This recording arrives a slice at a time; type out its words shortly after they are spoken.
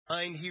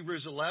Find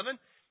Hebrews 11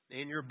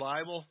 in your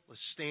Bible. Let's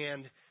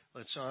stand.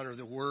 Let's honor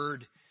the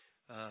Word.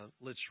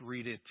 Let's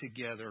read it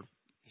together.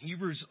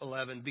 Hebrews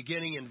 11,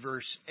 beginning in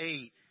verse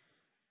 8.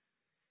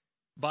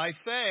 By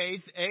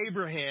faith,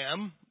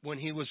 Abraham, when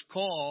he was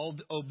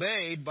called,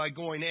 obeyed by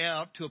going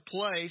out to a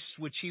place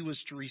which he was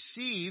to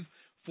receive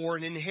for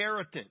an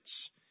inheritance.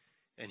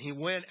 And he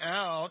went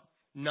out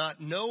not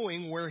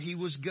knowing where he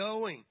was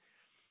going.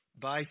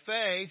 By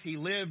faith, he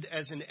lived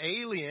as an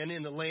alien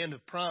in the land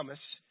of promise,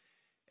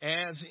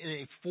 as in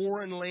a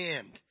foreign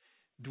land,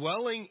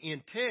 dwelling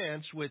in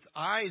tents with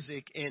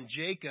Isaac and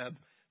Jacob,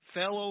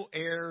 fellow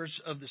heirs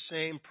of the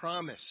same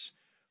promise.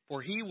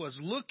 For he was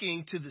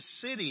looking to the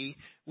city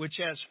which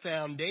has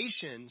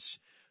foundations,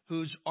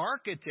 whose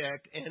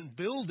architect and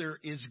builder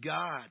is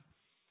God.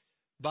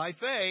 By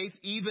faith,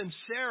 even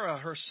Sarah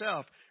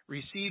herself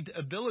received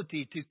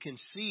ability to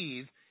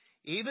conceive,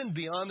 even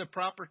beyond the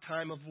proper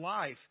time of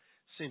life,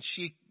 since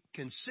she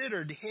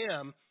considered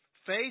him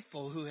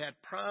faithful who had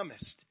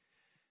promised.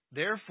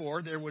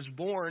 Therefore, there was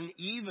born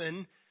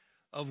even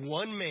of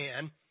one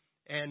man,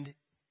 and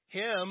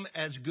him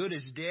as good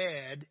as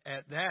dead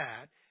at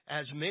that,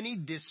 as many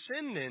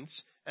descendants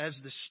as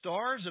the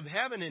stars of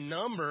heaven in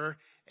number,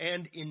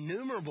 and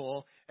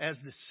innumerable as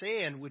the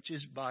sand which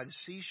is by the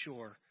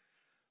seashore.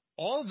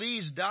 All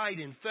these died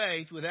in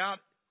faith without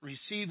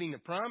receiving the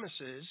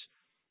promises,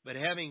 but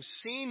having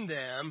seen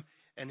them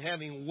and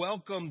having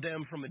welcomed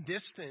them from a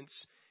distance,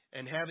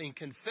 and having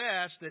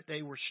confessed that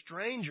they were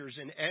strangers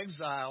and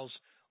exiles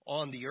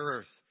on the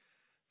earth.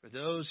 For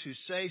those who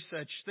say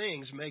such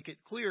things make it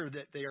clear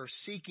that they are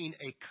seeking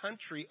a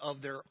country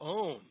of their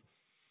own.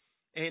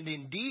 And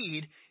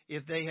indeed,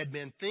 if they had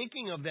been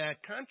thinking of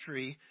that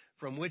country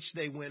from which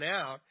they went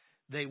out,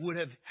 they would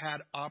have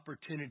had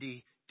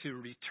opportunity to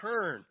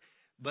return.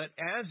 But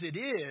as it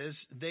is,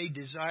 they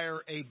desire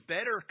a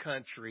better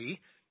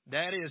country,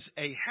 that is,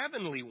 a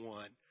heavenly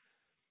one.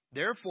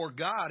 Therefore,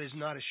 God is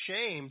not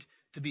ashamed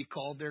to be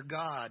called their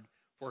God,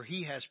 for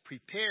he has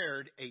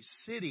prepared a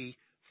city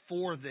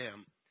for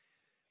them.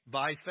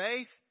 By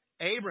faith,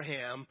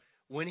 Abraham,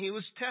 when he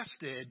was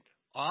tested,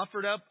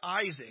 offered up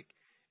Isaac,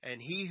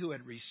 and he who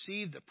had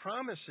received the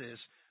promises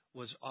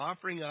was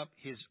offering up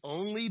his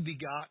only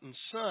begotten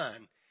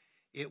son.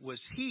 It was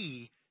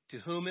he to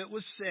whom it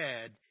was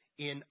said,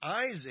 in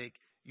Isaac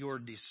your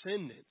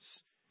descendants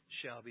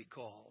shall be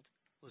called.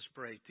 Let's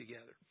pray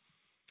together.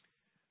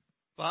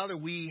 Father,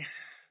 we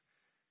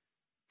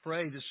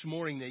pray this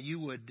morning that you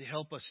would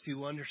help us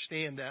to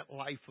understand that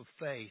life of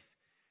faith,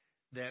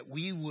 that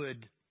we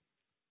would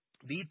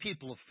be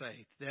people of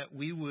faith, that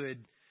we would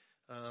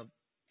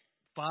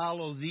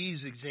follow these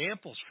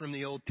examples from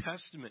the Old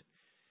Testament,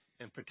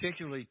 and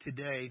particularly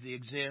today, the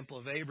example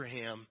of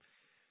Abraham.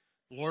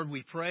 Lord,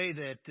 we pray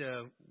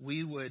that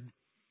we would,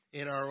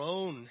 in our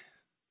own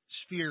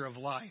sphere of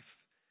life,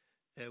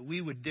 that we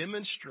would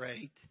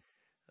demonstrate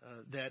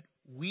that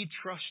we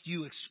trust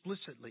you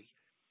explicitly,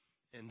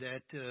 and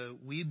that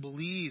we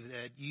believe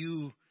that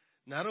you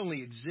not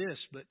only exist,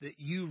 but that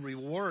you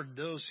reward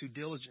those who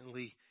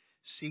diligently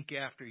seek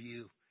after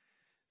you.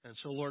 And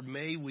so, Lord,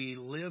 may we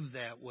live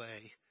that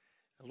way.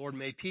 And Lord,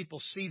 may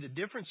people see the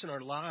difference in our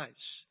lives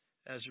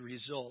as a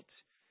result,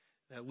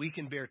 that we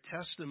can bear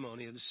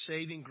testimony of the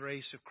saving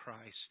grace of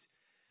Christ.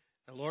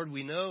 And Lord,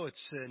 we know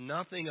it's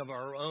nothing of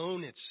our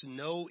own. It's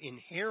no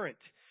inherent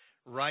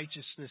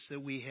righteousness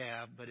that we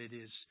have, but it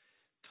is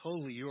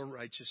totally your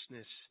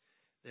righteousness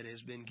that has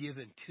been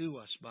given to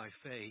us by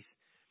faith.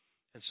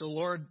 And so,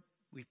 Lord,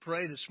 we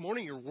pray this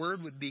morning your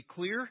word would be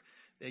clear,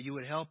 that you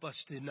would help us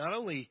to not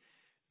only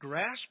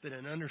grasp it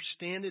and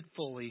understand it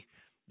fully,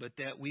 but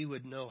that we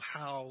would know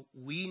how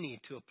we need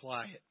to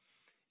apply it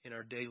in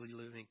our daily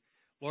living.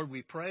 Lord,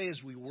 we pray as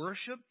we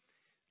worship,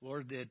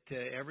 Lord, that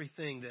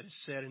everything that is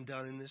said and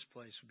done in this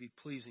place would be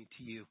pleasing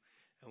to you.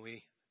 And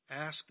we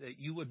ask that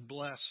you would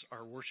bless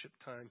our worship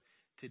time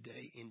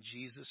today in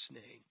Jesus'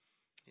 name.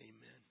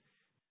 Amen.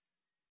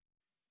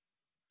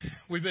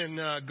 We've been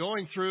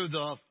going through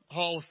the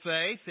Hall of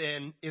Faith,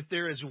 and if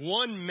there is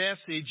one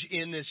message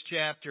in this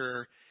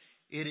chapter,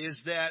 it is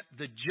that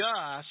the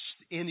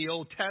just in the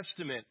Old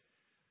Testament,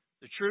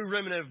 the true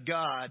remnant of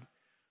God,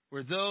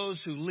 were those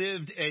who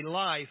lived a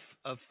life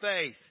of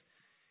faith.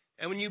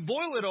 And when you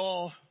boil it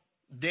all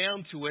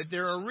down to it,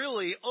 there are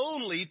really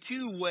only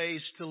two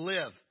ways to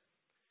live.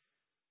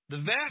 The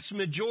vast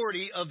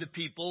majority of the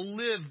people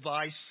live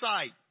by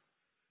sight.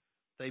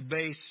 They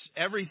base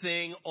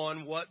everything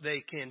on what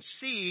they can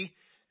see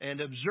and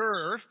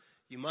observe.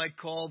 You might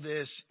call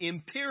this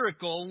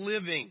empirical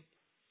living.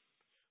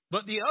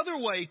 But the other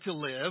way to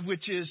live,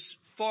 which is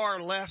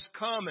far less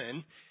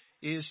common,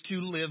 is to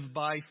live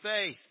by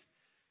faith.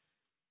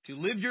 To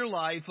live your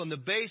life on the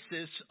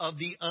basis of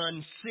the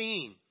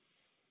unseen.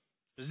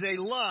 It is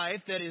a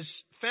life that is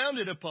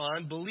founded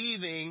upon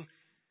believing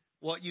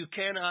what you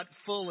cannot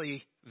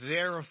fully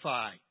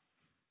verify.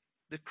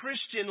 The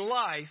Christian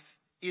life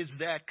is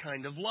that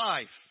kind of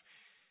life.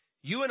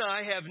 You and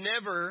I have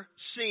never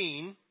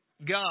seen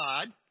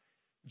God,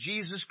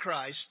 Jesus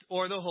Christ,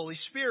 or the Holy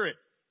Spirit.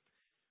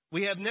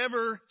 We have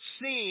never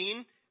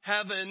seen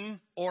heaven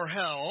or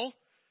hell,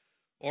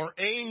 or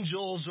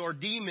angels or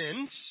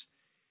demons.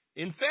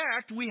 In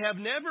fact, we have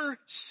never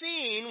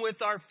seen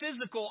with our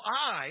physical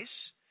eyes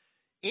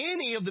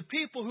any of the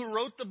people who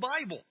wrote the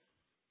Bible.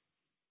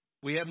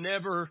 We have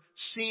never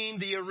seen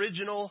the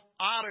original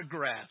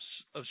autographs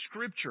of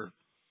Scripture.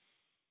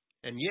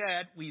 And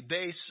yet, we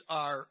base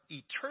our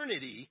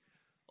eternity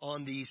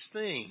on these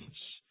things.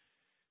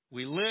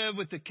 We live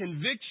with the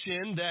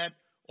conviction that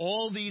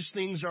all these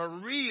things are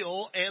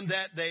real and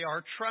that they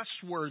are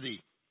trustworthy.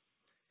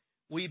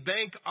 We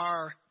bank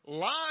our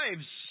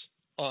lives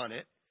on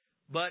it,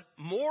 but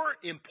more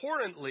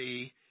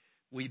importantly,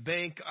 we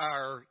bank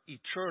our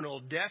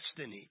eternal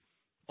destiny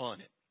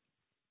on it.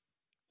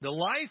 The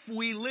life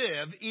we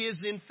live is,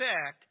 in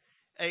fact,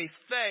 a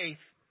faith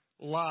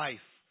life.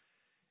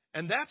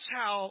 And that's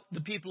how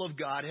the people of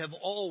God have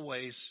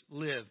always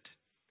lived.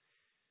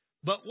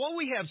 But what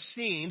we have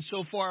seen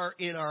so far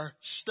in our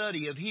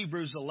study of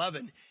Hebrews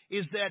 11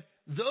 is that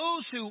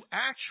those who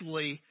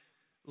actually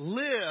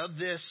live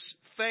this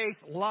faith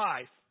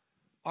life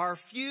are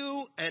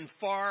few and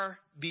far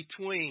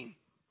between.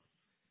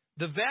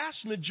 The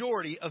vast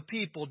majority of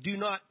people do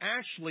not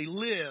actually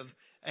live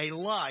a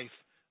life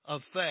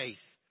of faith.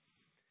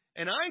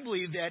 And I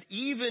believe that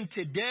even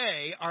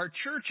today, our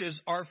churches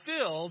are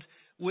filled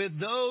with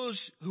those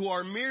who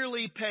are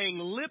merely paying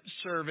lip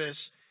service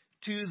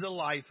to the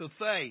life of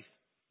faith.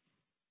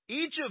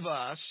 Each of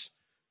us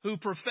who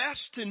profess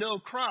to know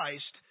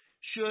Christ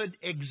should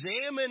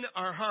examine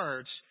our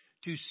hearts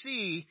to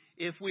see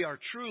if we are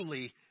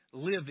truly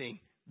living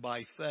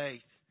by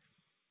faith.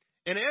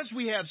 And as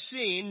we have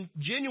seen,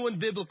 genuine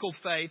biblical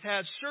faith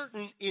has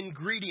certain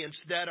ingredients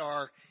that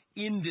are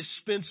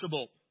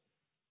indispensable.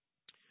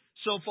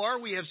 So far,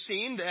 we have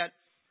seen that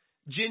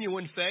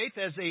genuine faith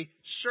has a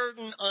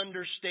certain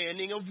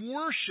understanding of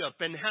worship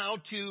and how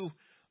to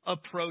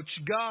approach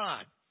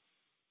God.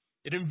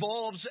 It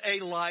involves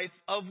a life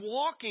of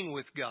walking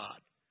with God,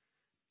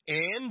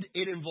 and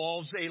it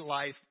involves a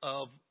life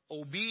of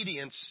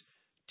obedience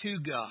to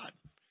God.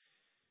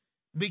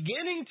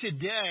 Beginning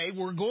today,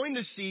 we're going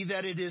to see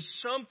that it is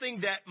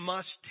something that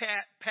must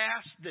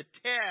pass the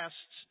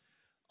tests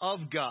of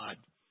God.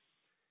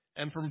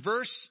 And from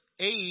verse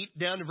 8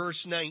 down to verse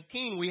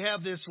 19, we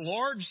have this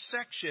large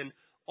section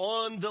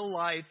on the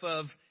life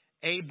of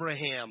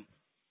Abraham.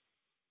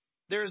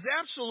 There is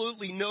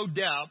absolutely no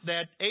doubt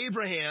that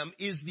Abraham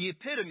is the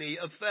epitome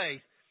of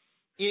faith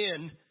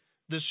in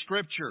the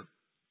Scripture.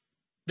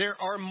 There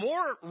are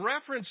more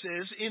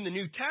references in the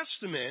New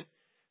Testament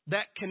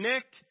that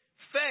connect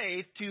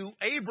faith to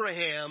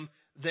Abraham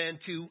than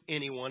to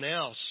anyone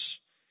else.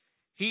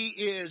 He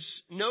is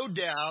no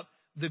doubt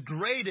the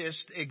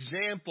greatest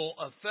example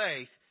of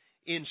faith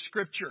in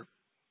Scripture.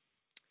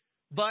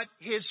 But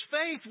his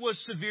faith was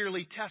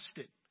severely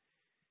tested.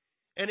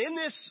 And in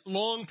this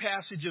long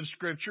passage of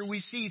Scripture,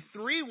 we see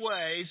three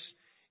ways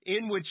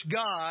in which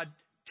God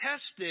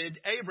tested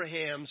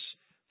Abraham's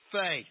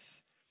faith.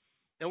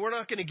 And we're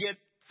not going to get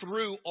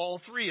through all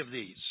three of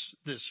these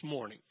this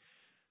morning.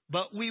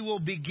 But we will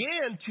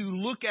begin to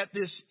look at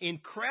this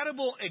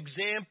incredible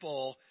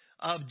example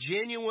of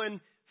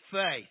genuine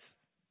faith.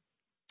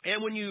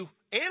 And when you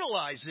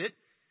analyze it,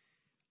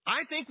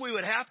 I think we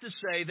would have to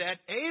say that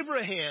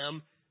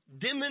Abraham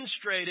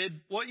demonstrated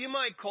what you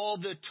might call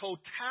the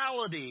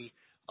totality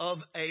of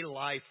a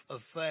life of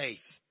faith.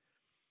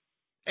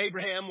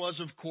 Abraham was,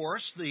 of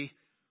course, the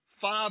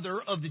father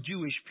of the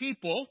Jewish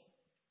people.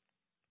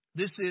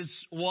 This is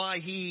why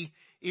he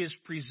is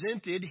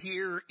presented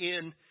here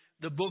in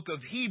the book of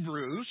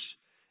Hebrews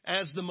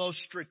as the most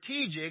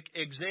strategic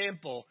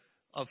example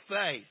of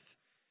faith.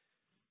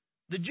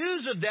 The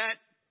Jews of that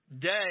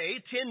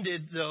day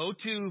tended, though,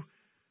 to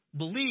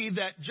believe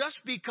that just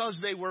because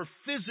they were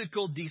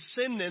physical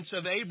descendants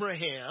of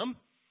Abraham,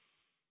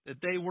 that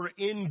they were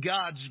in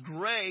God's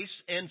grace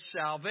and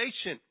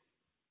salvation.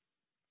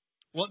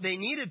 What they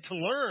needed to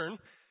learn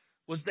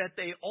was that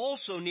they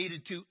also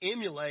needed to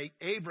emulate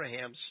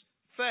Abraham's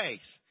faith.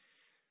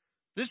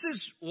 This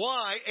is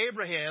why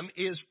Abraham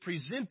is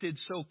presented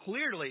so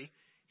clearly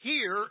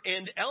here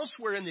and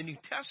elsewhere in the New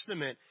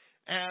Testament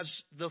as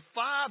the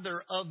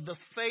father of the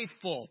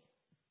faithful,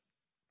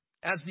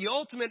 as the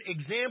ultimate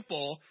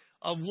example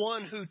of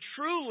one who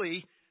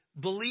truly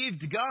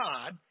believed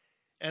God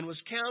and was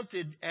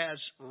counted as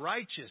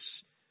righteous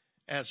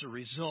as a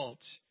result.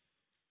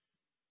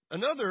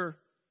 Another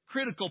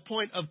critical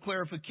point of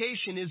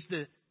clarification is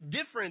the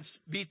difference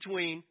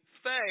between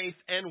faith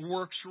and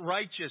works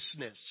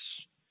righteousness.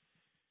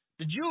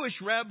 The Jewish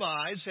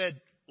rabbis had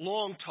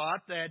long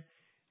taught that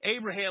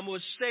Abraham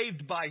was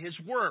saved by his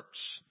works.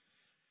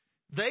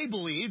 They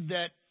believed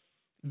that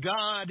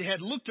God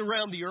had looked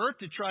around the earth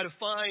to try to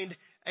find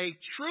a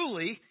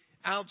truly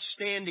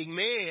outstanding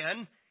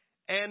man,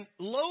 and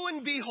lo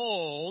and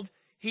behold,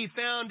 he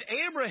found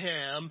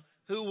Abraham,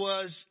 who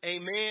was a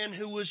man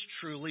who was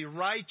truly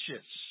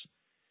righteous.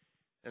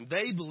 And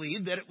they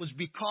believed that it was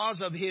because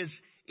of his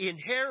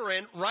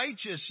inherent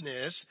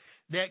righteousness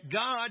that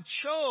God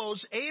chose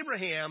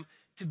Abraham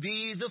to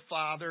be the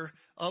father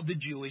of the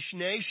Jewish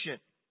nation.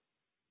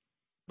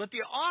 But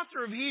the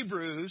author of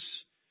Hebrews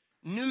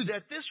knew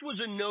that this was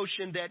a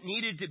notion that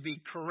needed to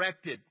be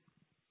corrected.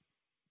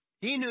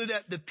 He knew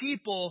that the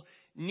people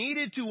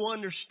needed to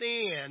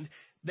understand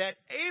that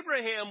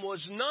Abraham was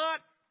not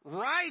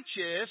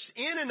righteous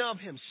in and of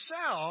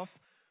himself,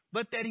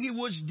 but that he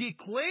was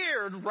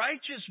declared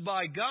righteous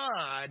by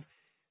God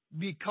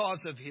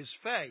because of his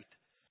faith.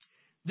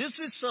 This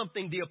is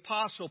something the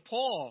Apostle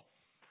Paul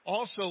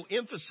also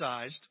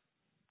emphasized,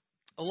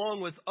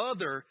 along with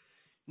other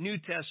New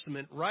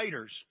Testament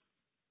writers.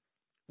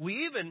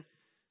 We even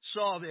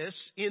saw this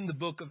in the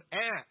book of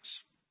Acts.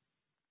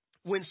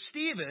 When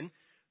Stephen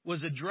was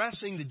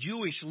addressing the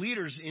Jewish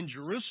leaders in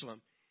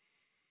Jerusalem,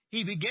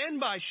 he began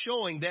by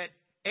showing that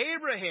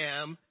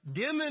Abraham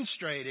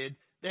demonstrated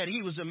that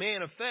he was a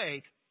man of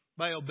faith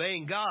by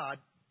obeying God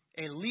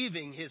and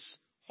leaving his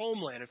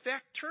homeland. In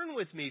fact, turn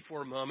with me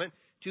for a moment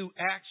to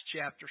Acts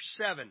chapter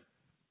 7.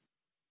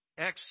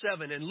 Acts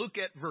 7, and look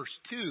at verse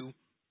 2.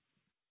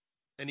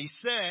 And he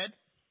said,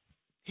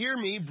 "Hear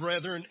me,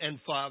 brethren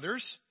and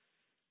fathers.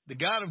 The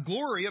God of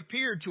glory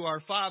appeared to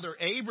our father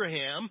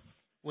Abraham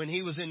when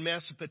he was in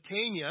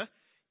Mesopotamia,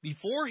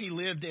 before he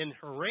lived in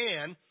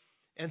Haran,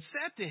 and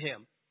said to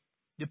him,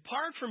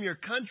 'Depart from your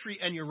country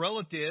and your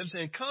relatives,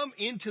 and come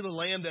into the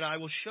land that I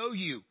will show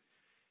you.'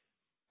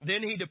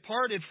 Then he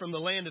departed from the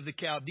land of the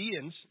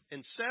Chaldeans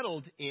and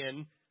settled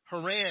in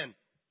Haran.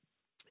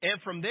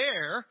 And from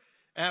there,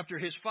 after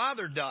his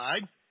father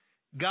died,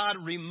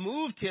 God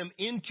removed him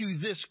into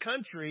this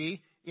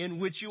country in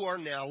which you are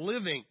now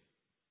living.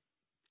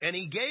 And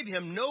he gave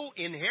him no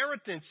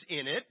inheritance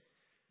in it,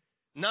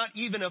 not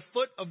even a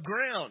foot of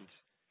ground.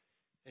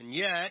 And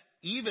yet,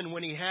 even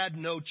when he had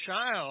no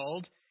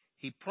child,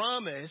 he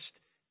promised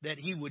that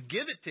he would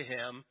give it to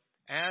him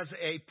as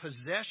a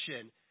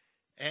possession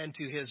and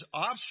to his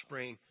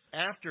offspring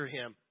after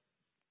him."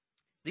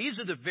 These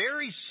are the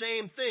very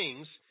same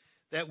things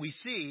that we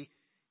see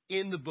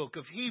in the book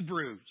of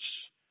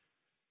Hebrews.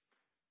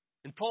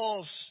 In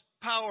Paul's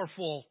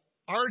powerful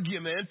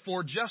argument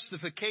for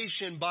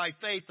justification by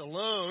faith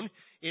alone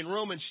in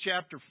Romans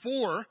chapter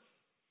 4,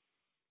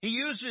 he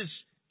uses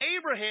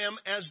Abraham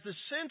as the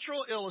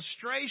central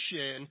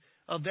illustration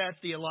of that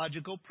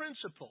theological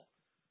principle.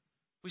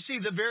 We see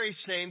the very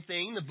same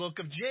thing in the book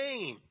of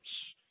James.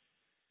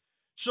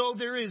 So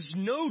there is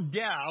no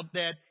doubt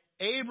that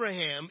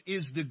Abraham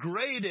is the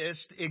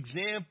greatest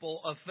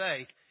example of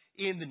faith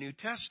in the New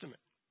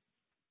Testament.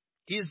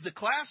 He is the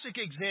classic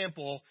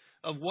example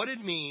of what it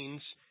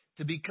means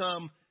to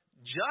become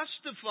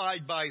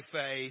justified by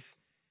faith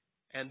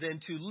and then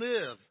to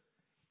live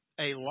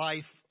a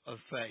life of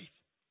faith.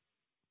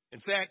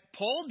 In fact,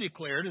 Paul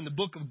declared in the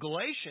book of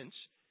Galatians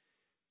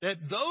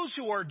that those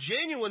who are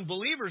genuine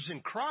believers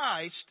in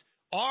Christ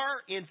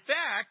are, in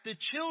fact, the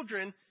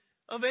children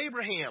of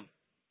Abraham.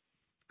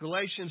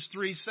 Galatians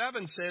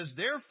 3:7 says,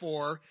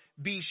 "Therefore,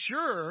 be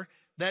sure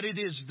that it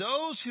is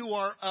those who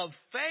are of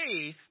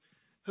faith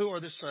who are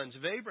the sons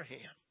of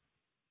Abraham."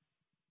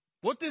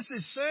 What this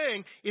is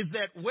saying is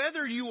that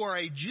whether you are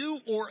a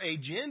Jew or a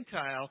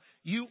Gentile,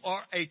 you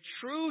are a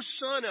true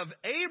son of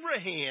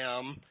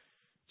Abraham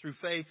through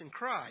faith in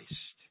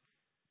Christ.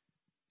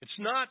 It's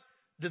not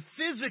the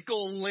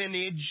physical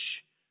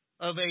lineage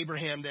of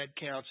Abraham that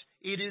counts.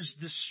 It is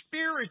the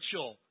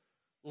spiritual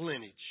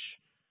lineage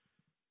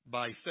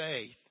by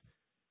faith.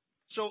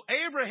 So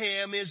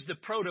Abraham is the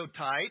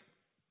prototype,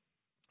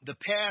 the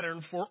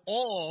pattern for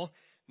all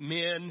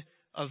men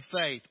of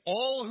faith.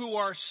 All who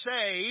are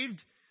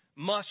saved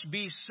must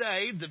be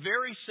saved the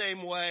very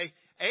same way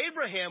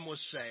Abraham was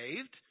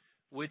saved,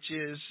 which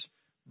is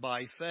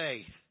by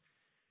faith.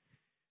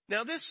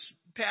 Now, this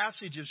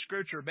passage of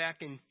Scripture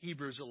back in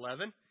Hebrews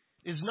 11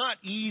 is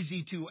not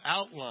easy to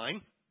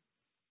outline.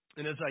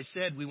 And as I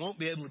said, we won't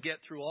be able to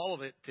get through all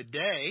of it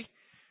today.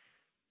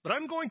 But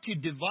I'm going to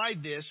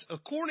divide this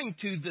according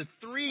to the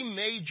three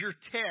major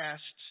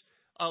tests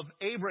of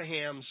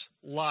Abraham's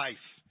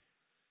life.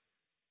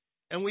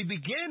 And we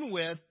begin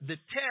with the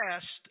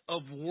test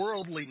of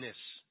worldliness.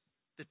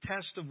 The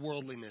test of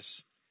worldliness.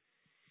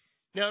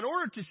 Now, in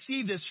order to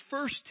see this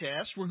first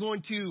test, we're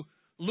going to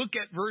look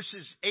at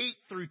verses 8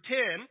 through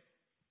 10.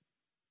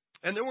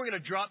 And then we're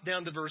going to drop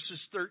down to verses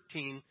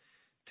 13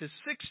 to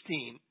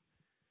 16.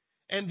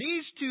 And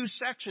these two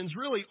sections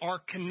really are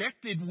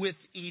connected with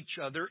each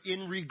other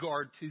in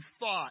regard to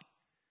thought.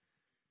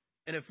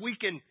 And if we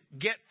can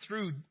get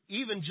through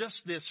even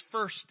just this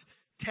first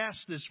test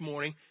this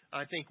morning,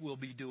 I think we'll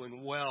be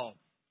doing well.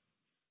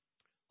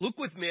 Look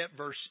with me at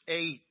verse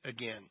 8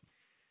 again.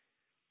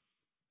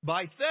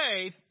 By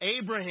faith,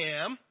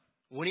 Abraham,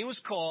 when he was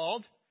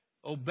called,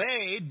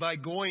 obeyed by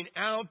going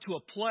out to a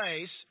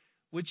place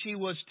which he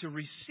was to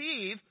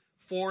receive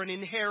for an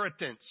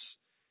inheritance.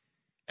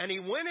 And he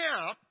went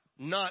out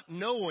not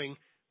knowing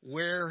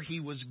where he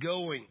was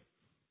going.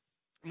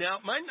 Now,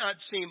 it might not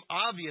seem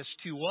obvious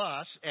to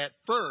us at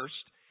first,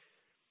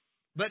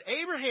 but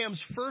Abraham's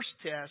first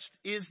test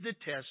is the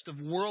test of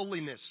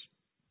worldliness.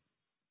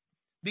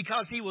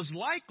 Because he was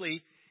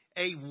likely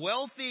a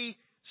wealthy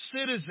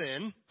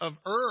citizen of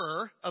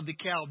Ur of the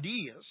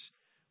Chaldeans,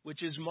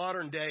 which is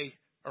modern-day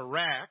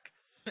Iraq,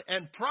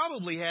 and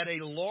probably had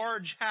a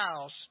large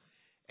house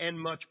and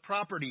much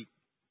property.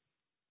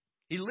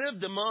 He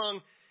lived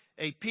among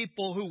a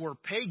people who were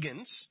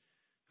pagans,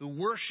 who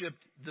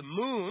worshipped the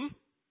moon,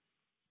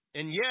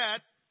 and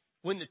yet,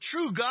 when the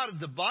true God of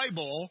the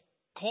Bible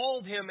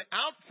called him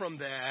out from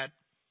that,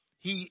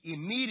 he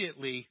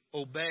immediately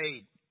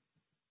obeyed.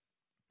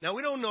 Now,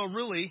 we don't know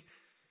really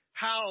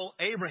how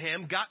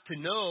Abraham got to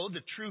know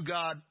the true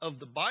God of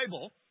the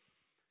Bible,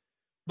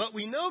 but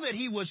we know that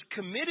he was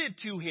committed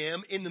to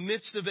him in the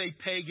midst of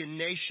a pagan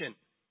nation.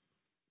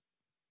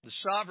 The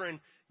sovereign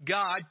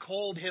God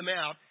called him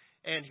out,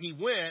 and he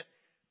went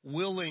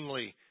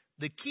willingly.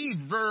 The key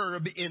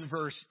verb in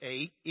verse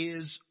 8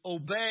 is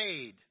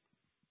obeyed.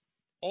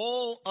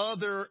 All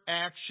other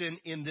action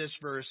in this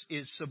verse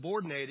is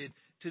subordinated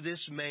to this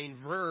main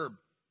verb.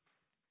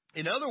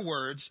 In other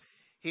words,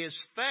 his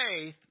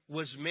faith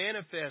was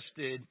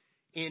manifested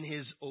in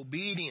his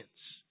obedience.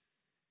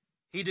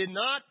 He did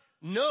not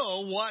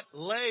know what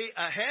lay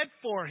ahead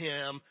for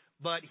him,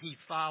 but he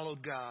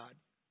followed God.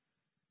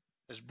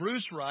 As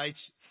Bruce writes,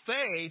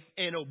 faith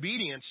and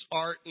obedience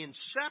are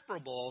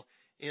inseparable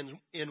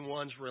in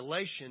one's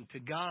relation to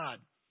God.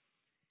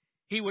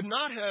 He would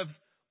not have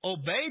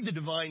obeyed the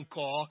divine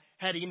call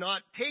had he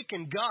not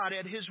taken God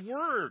at his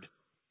word.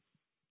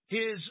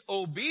 His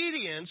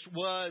obedience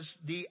was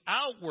the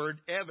outward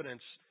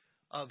evidence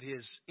of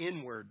his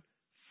inward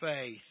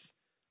faith.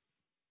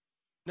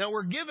 Now,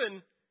 we're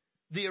given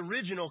the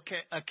original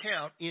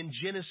account in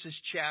Genesis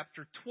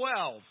chapter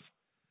 12.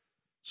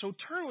 So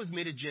turn with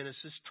me to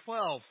Genesis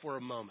 12 for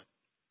a moment.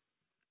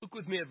 Look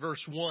with me at verse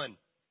 1.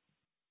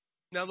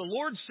 Now the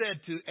Lord said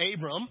to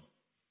Abram,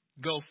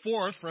 "Go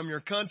forth from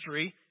your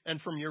country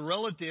and from your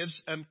relatives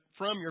and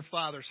from your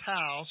father's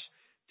house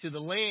to the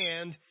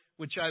land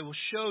which I will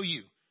show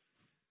you."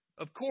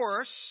 Of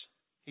course,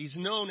 he's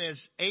known as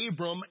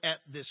Abram at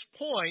this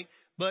point,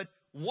 but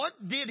what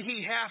did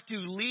he have to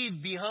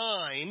leave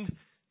behind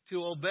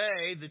to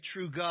obey the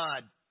true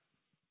God?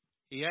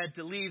 He had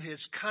to leave his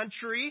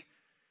country,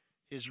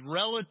 his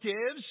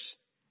relatives,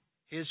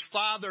 his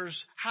father's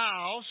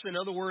house, in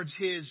other words,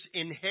 his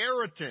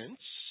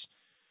inheritance.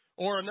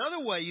 Or another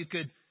way you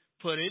could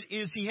put it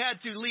is he had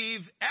to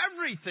leave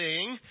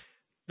everything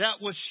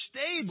that was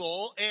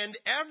stable and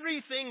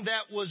everything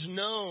that was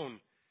known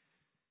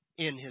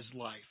in his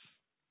life.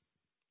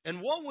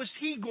 And what was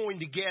he going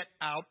to get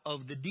out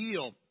of the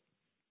deal?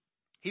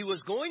 He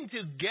was going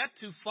to get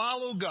to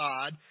follow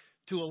God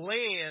to a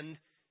land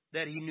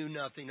that he knew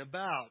nothing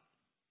about.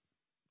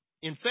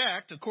 In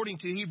fact, according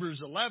to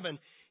Hebrews 11,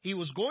 he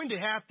was going to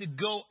have to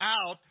go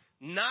out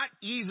not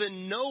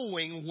even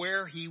knowing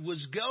where he was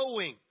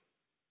going.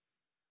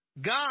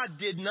 God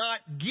did not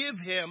give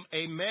him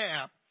a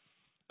map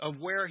of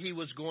where he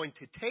was going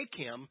to take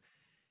him,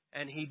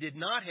 and he did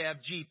not have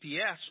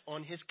GPS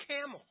on his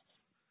camel.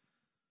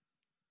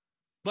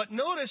 But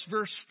notice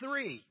verse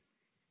 3,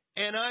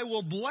 "And I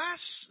will bless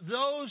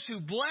those who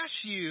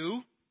bless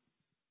you,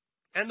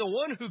 and the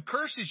one who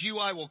curses you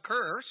I will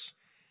curse,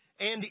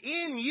 and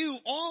in you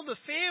all the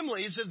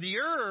families of the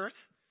earth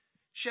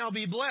shall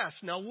be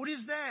blessed." Now, what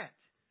is that?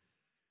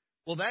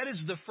 Well, that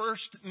is the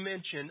first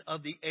mention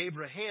of the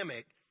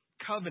Abrahamic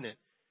covenant.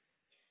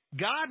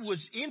 God was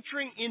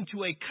entering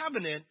into a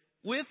covenant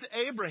with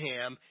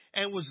Abraham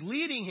and was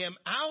leading him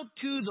out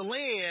to the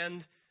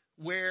land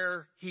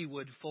where he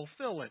would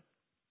fulfill it.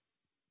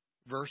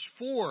 Verse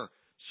 4,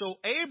 "So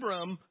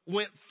Abram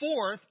went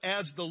forth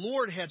as the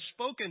Lord had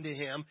spoken to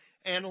him,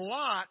 and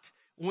Lot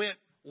went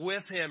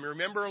with him."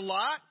 Remember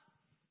Lot?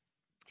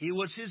 He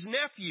was his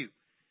nephew,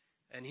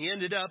 and he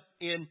ended up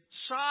in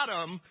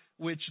Sodom,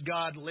 which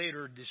God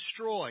later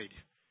destroyed.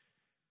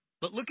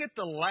 But look at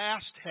the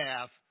last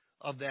half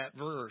of that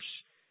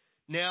verse.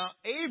 "Now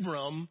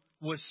Abram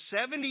was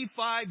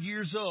 75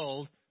 years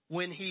old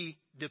when he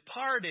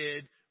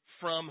departed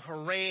from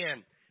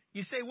Haran."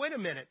 You say, wait a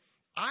minute,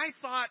 I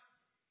thought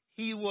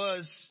he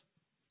was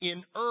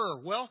in Ur.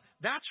 Well,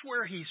 that's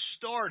where he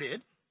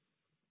started.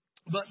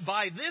 But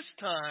by this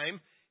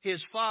time,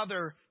 his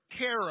father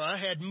Terah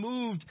had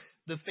moved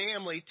the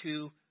family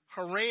to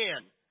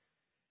Haran.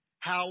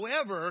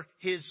 However,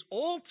 his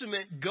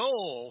ultimate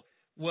goal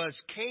was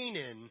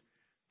Canaan,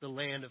 the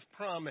land of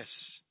promise.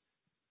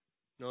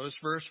 Notice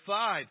verse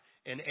 5.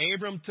 "And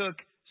Abram took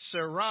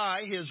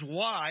Sarai, his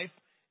wife,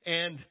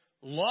 and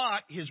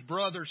Lot, his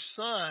brother's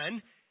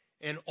son,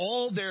 and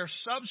all their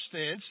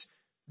substance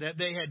that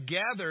they had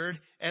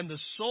gathered, and the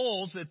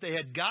souls that they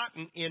had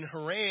gotten in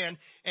Haran,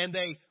 and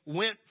they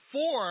went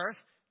forth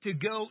to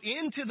go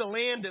into the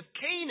land of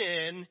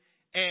Canaan,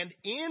 and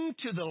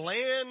into the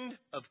land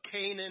of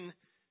Canaan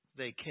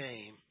they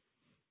came."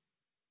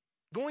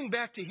 Going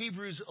back to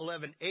Hebrews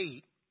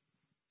 11:8,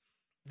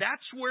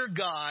 that's where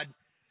God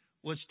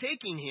was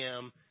taking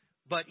him,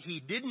 but he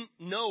didn't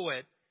know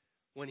it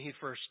when he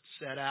first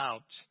set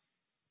out.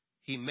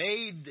 He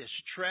made this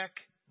trek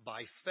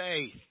by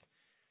faith.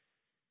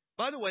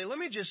 By the way, let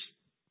me just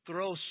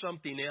throw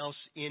something else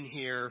in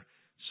here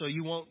so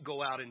you won't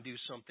go out and do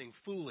something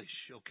foolish,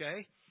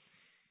 okay?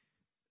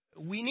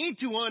 we need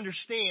to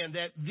understand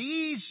that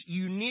these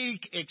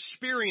unique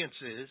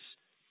experiences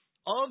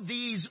of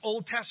these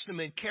Old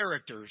Testament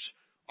characters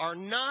are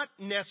not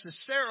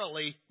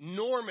necessarily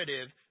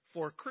normative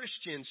for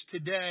Christians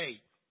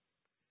today.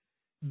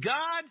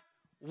 God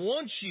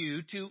wants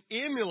you to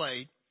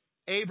emulate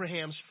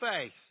Abraham's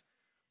faith,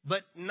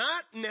 but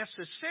not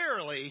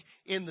necessarily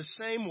in the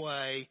same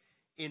way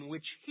in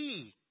which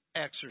he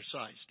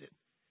exercised it.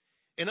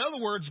 In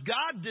other words,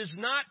 God does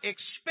not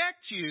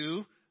expect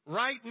you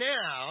right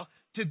now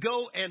to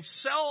go and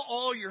sell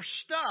all your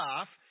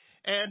stuff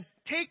and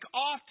take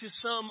off to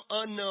some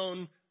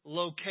unknown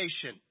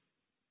location.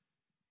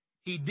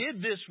 He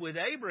did this with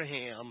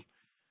Abraham,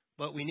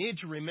 but we need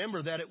to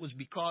remember that it was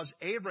because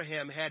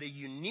Abraham had a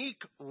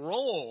unique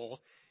role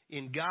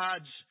in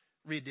God's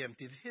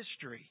redemptive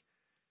history.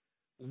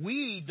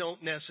 We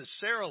don't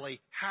necessarily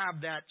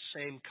have that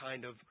same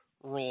kind of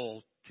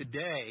role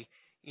today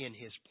in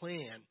his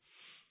plan.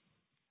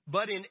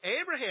 But in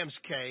Abraham's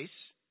case,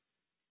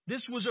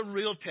 this was a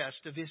real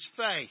test of his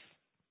faith,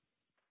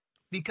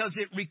 because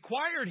it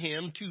required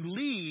him to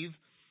leave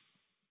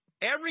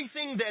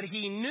everything that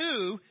he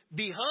knew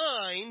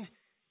behind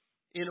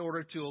in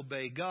order to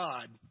obey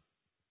God.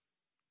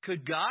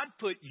 Could God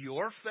put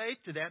your faith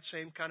to that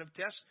same kind of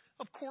test?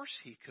 Of course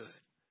he could.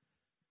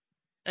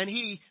 And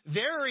he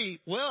very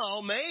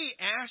well may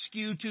ask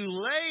you to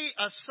lay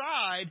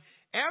aside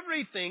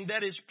everything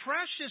that is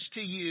precious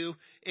to you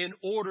in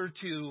order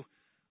to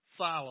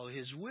follow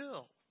his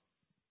will.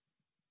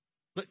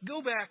 But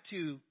go back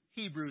to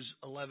Hebrews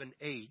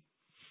 11:8.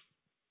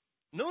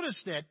 Notice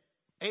that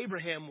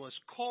Abraham was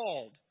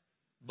called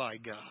by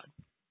God.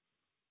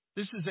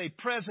 This is a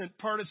present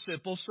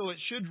participle, so it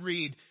should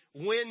read,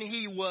 when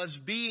he was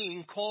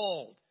being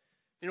called.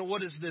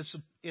 What does this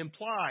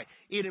imply?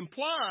 It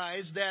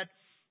implies that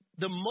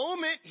the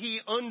moment he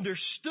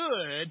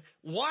understood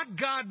what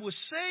God was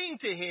saying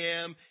to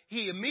him,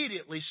 he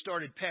immediately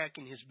started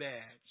packing his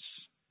bags.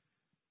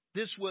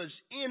 This was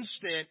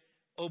instant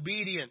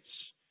obedience.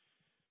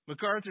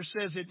 MacArthur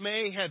says it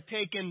may have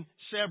taken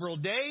several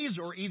days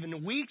or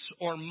even weeks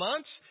or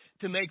months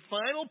to make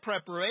final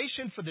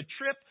preparation for the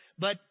trip,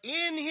 but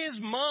in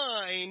his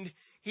mind,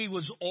 he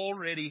was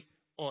already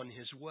on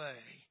his way.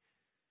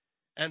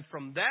 And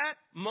from that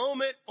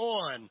moment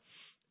on,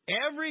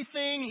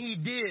 everything he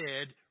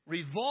did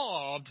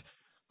revolved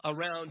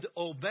around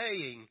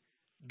obeying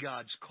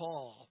God's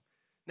call.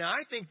 Now,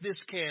 I think this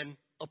can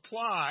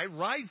apply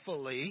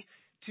rightfully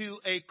to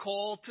a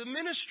call to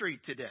ministry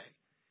today.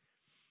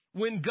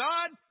 When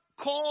God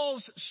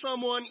calls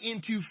someone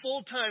into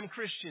full-time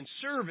Christian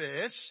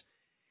service,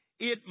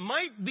 it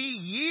might be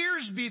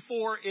years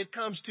before it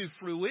comes to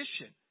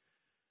fruition.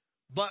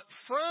 But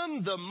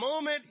from the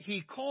moment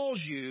he calls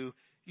you,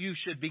 you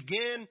should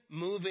begin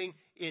moving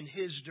in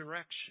his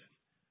direction.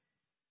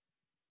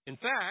 In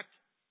fact,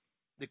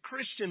 the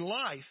Christian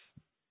life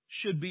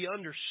should be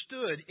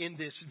understood in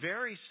this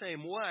very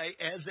same way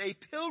as a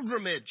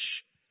pilgrimage.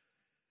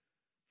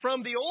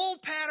 From the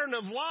old pattern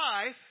of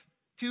life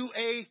to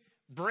a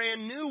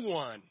brand new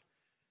one.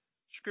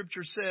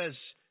 Scripture says,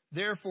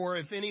 therefore,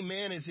 if any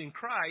man is in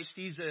Christ,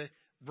 he's a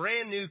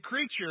brand new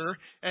creature,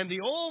 and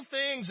the old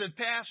things have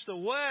passed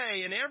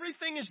away, and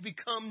everything has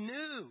become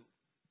new.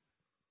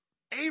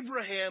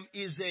 Abraham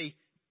is a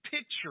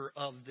picture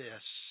of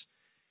this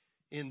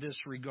in this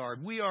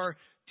regard. We are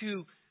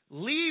to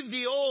leave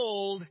the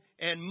old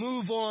and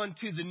move on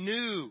to the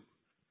new.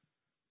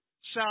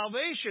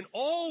 Salvation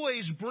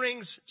always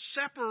brings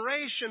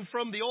separation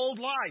from the old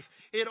life.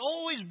 It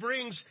always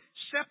brings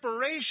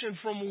separation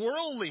from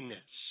worldliness.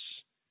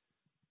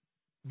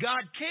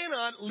 God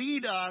cannot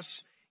lead us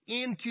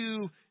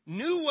into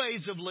new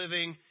ways of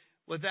living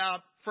without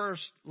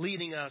first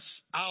leading us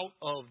out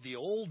of the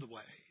old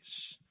ways.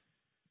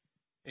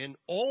 And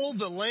all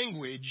the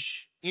language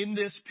in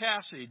this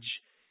passage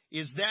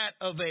is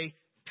that of a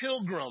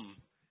pilgrim,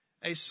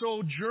 a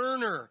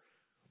sojourner,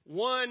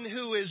 one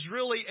who is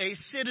really a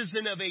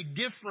citizen of a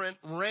different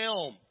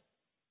realm.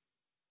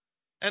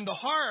 And the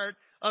heart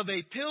of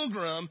a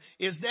pilgrim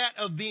is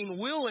that of being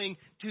willing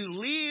to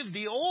leave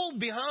the old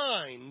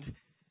behind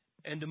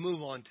and to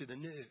move on to the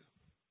new.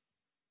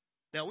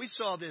 Now, we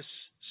saw this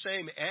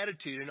same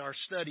attitude in our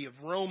study of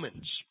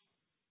Romans.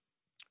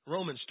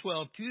 Romans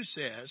 12:2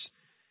 says,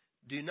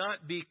 do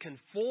not be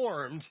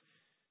conformed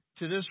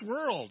to this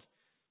world,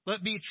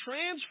 but be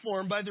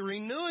transformed by the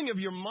renewing of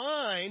your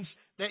minds,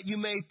 that you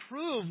may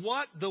prove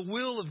what the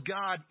will of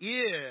God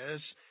is,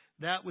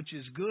 that which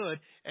is good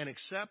and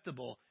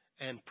acceptable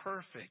and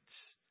perfect.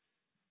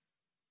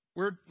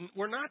 We're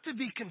not to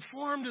be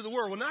conformed to the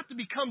world. We're not to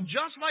become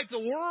just like the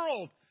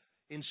world.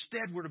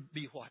 Instead, we're to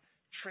be what?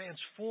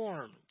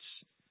 Transformed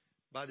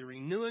by the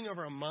renewing of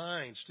our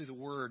minds through the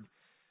Word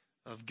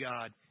of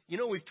God.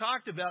 We've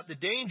talked about the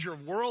danger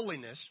of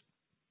worldliness,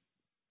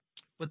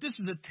 but this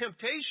is a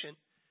temptation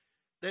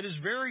that is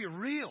very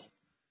real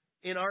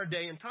in our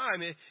day and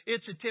time.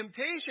 It's a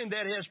temptation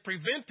that has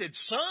prevented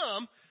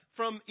some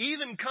from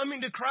even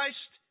coming to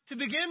Christ to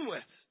begin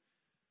with.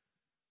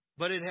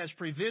 But it has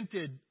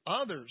prevented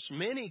others,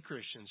 many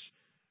Christians,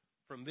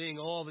 from being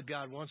all that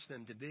God wants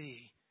them to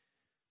be.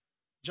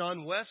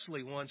 John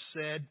Wesley once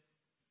said,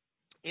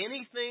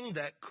 "Anything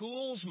that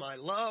cools my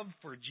love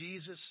for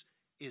Jesus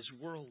is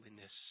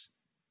worldliness."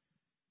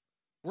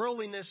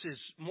 Worldliness is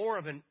more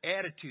of an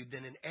attitude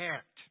than an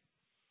act.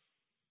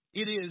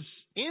 It is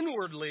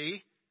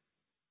inwardly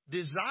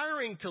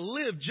desiring to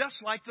live just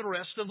like the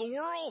rest of the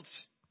world.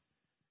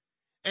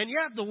 And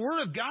yet the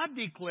Word of God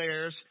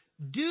declares,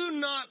 "Do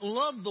not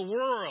love the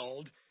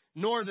world,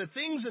 nor the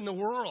things in the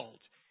world.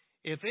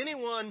 If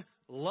anyone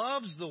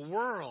loves the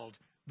world,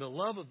 the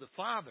love of the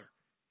Father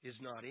is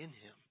not in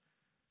him."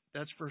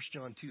 That's 1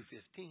 John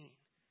 2:15.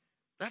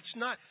 That's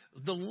not,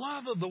 the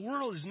love of the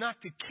world is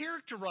not to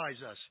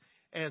characterize us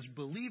as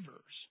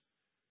believers.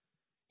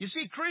 You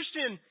see,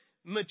 Christian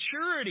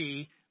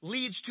maturity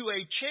leads to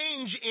a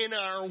change in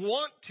our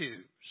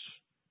want-tos.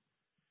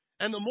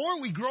 And the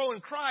more we grow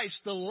in Christ,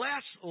 the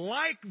less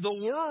like the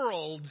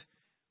world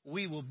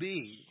we will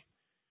be.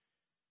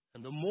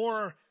 And the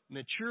more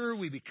mature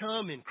we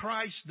become in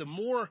Christ, the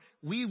more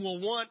we will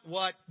want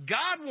what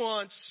God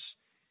wants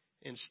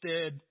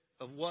instead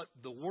of what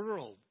the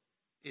world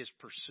is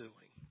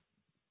pursuing.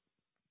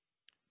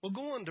 We'll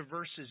go on to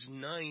verses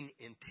 9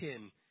 and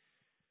 10.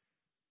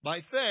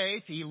 By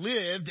faith, he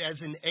lived as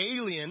an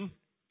alien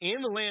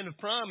in the land of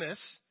promise,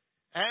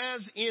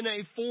 as in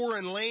a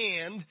foreign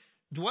land,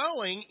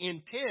 dwelling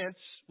in tents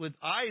with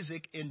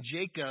Isaac and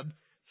Jacob,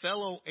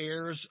 fellow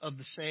heirs of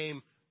the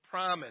same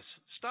promise.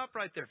 Stop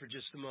right there for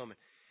just a moment.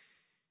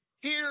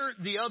 Here,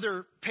 the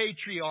other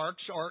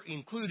patriarchs are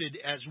included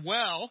as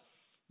well,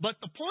 but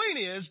the point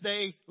is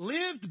they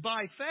lived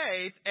by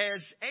faith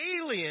as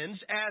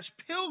aliens, as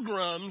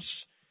pilgrims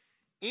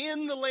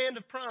in the land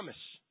of promise.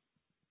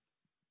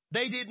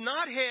 They did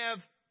not have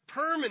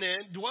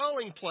permanent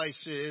dwelling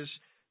places,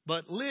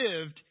 but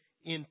lived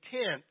in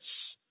tents.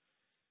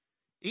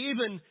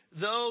 Even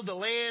though the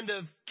land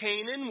of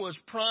Canaan was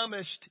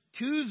promised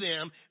to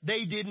them,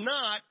 they did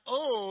not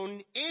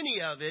own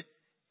any of it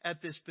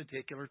at this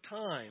particular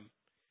time.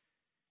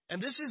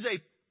 And this is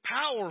a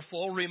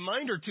powerful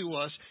reminder to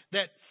us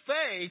that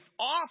faith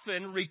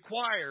often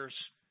requires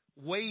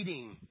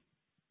waiting.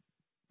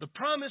 The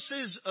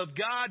promises of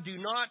God do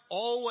not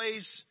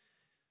always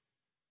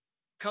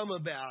come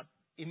about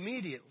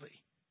immediately.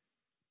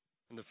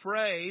 And the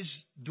phrase,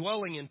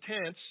 dwelling in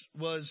tents,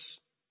 was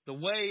the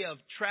way of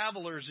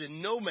travelers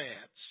and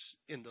nomads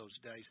in those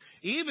days.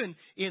 Even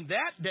in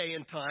that day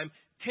and time,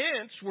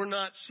 tents were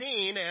not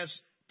seen as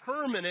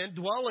permanent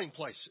dwelling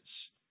places.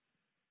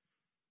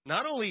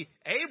 Not only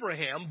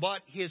Abraham,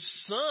 but his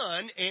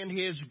son and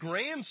his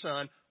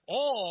grandson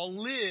all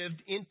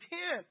lived in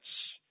tents.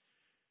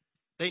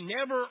 They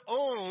never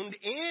owned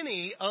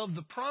any of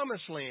the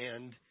promised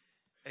land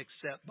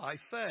except by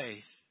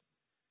faith.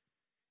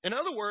 In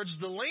other words,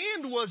 the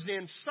land was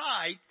in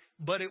sight,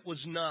 but it was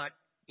not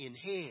in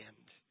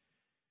hand.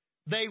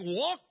 They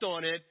walked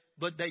on it,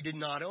 but they did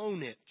not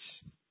own it.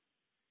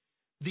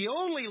 The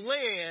only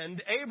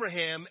land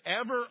Abraham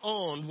ever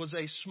owned was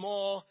a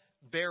small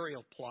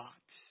burial plot.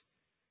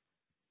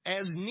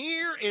 As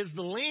near as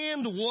the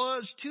land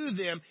was to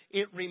them,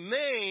 it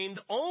remained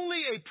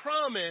only a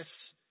promise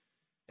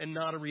and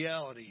not a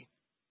reality.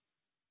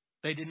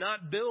 They did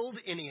not build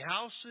any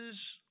houses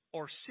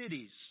or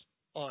cities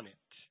on it.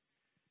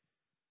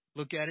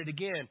 Look at it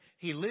again.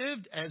 He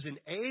lived as an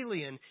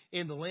alien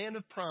in the land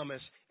of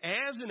promise,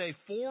 as in a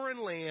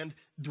foreign land,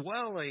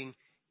 dwelling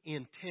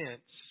in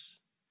tents.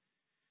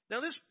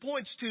 Now this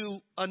points to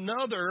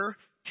another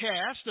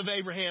test of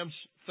Abraham's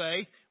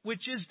faith,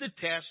 which is the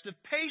test of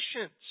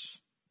patience.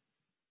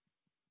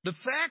 The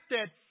fact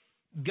that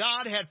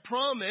God had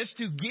promised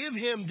to give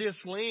him this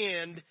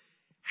land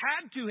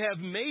had to have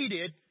made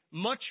it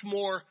much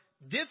more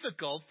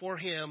difficult for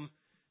him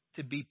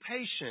to be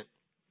patient.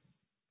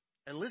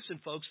 And listen,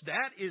 folks,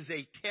 that is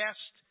a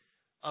test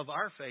of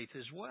our faith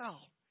as well.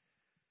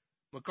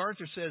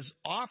 MacArthur says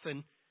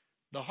often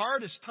the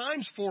hardest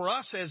times for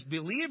us as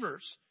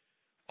believers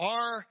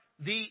are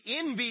the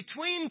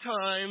in-between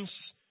times,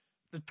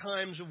 the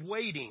times of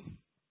waiting.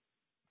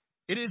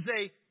 It is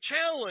a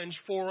challenge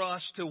for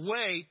us to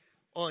wait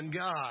on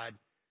God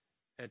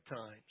at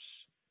times.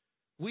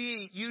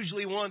 We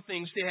usually want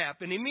things to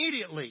happen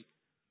immediately,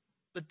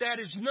 but that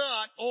is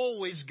not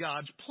always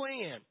God's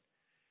plan.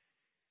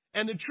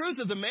 And the truth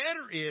of the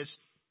matter is,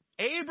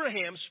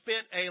 Abraham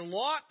spent a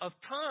lot of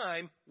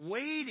time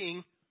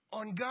waiting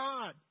on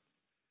God.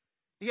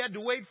 He had to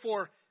wait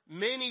for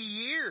many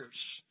years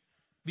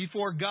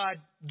before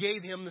God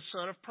gave him the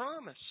son of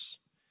promise.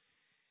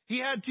 He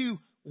had to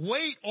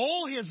wait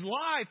all his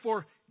life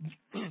for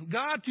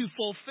God to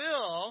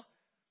fulfill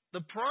the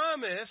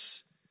promise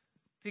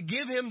to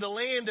give him the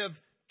land of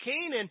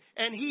Canaan,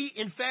 and he,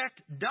 in fact,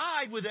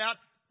 died without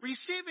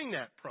receiving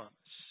that promise.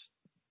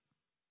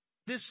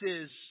 This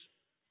is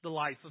the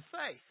life of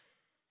faith.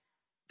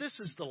 This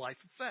is the life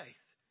of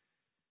faith.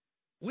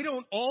 We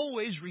don't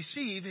always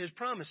receive his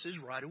promises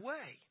right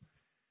away.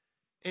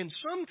 And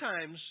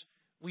sometimes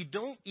we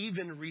don't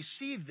even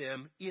receive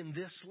them in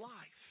this life.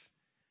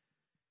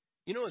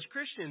 You know, as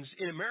Christians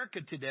in America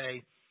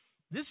today,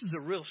 This is a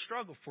real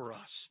struggle for us.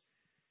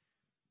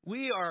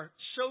 We are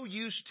so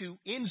used to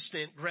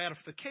instant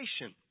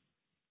gratification.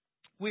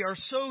 We are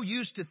so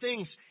used to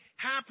things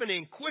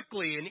happening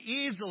quickly and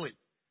easily.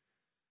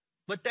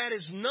 But that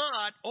is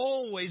not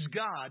always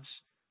God's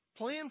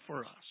plan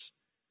for us.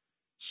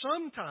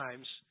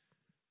 Sometimes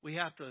we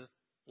have to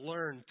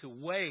learn to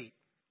wait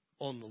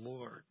on the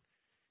Lord.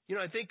 You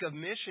know, I think of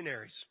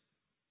missionaries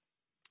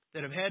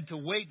that have had to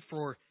wait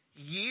for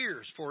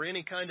years for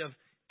any kind of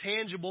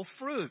tangible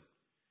fruit.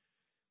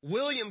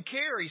 William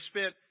Carey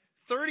spent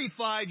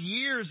 35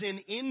 years in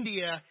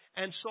India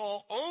and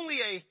saw only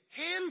a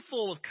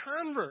handful of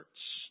converts.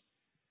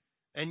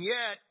 And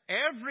yet,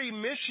 every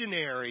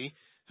missionary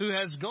who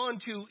has gone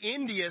to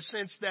India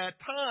since that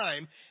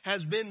time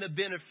has been the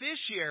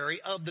beneficiary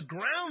of the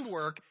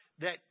groundwork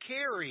that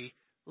Carey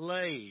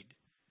laid.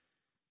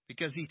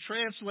 Because he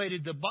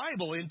translated the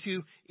Bible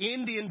into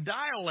Indian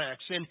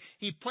dialects and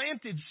he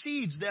planted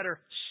seeds that are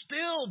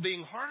still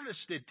being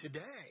harvested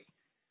today.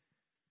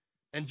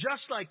 And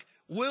just like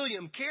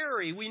William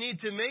Carey, we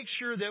need to make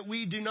sure that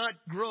we do not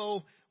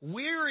grow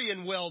weary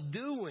in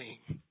well-doing.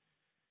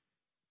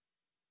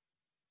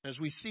 As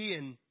we see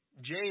in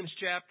James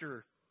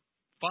chapter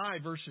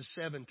 5, verses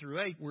 7 through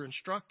 8, we're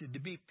instructed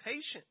to be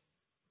patient.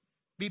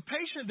 Be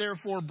patient,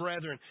 therefore,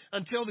 brethren,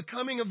 until the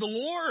coming of the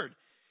Lord.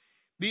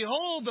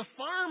 Behold, the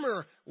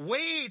farmer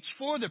waits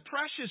for the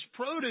precious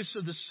produce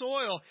of the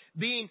soil,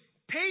 being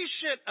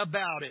patient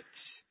about it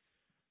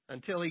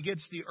until he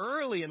gets the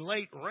early and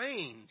late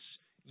rains.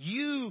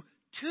 You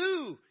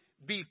too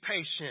be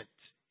patient,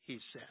 he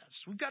says.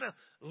 We've got to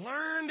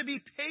learn to be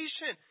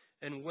patient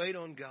and wait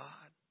on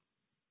God.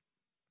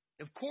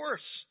 Of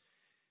course,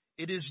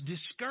 it is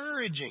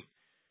discouraging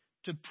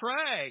to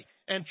pray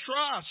and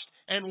trust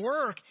and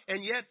work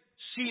and yet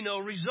see no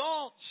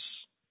results.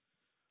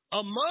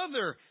 A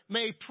mother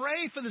may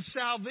pray for the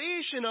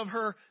salvation of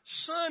her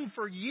son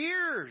for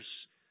years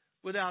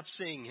without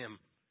seeing him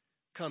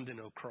come to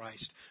know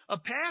Christ. A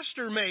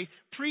pastor may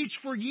preach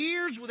for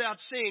years without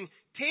seeing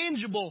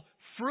tangible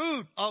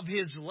fruit of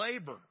his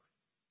labor.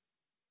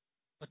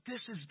 But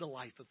this is the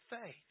life of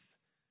faith.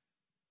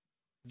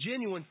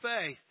 Genuine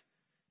faith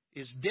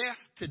is deaf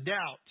to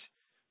doubt,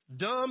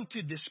 dumb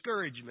to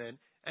discouragement,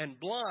 and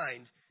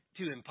blind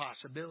to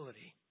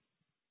impossibility.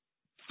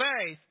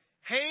 Faith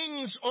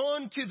hangs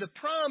on to the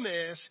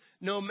promise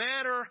no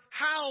matter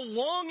how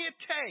long it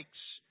takes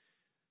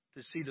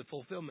to see the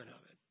fulfillment of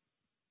it.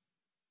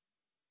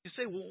 You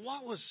say, well,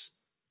 what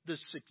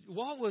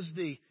was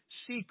the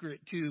secret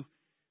to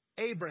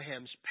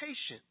Abraham's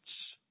patience?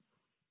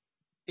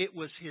 It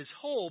was his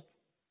hope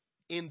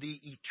in the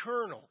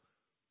eternal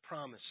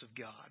promise of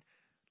God.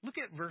 Look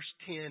at verse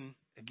 10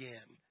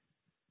 again.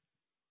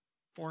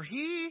 For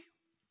he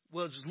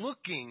was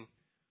looking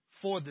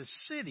for the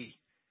city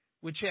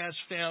which has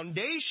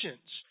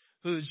foundations,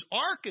 whose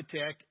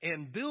architect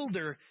and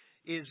builder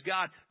is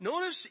God.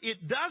 Notice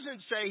it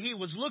doesn't say he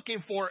was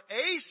looking for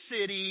a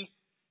city.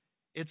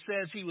 It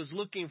says he was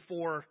looking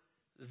for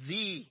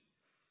the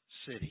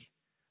city.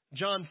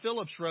 John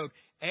Phillips wrote,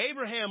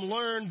 Abraham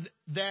learned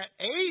that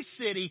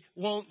a city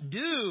won't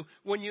do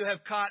when you have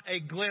caught a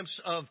glimpse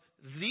of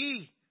the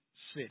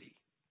city.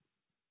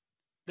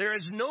 There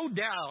is no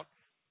doubt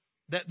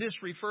that this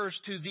refers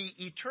to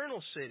the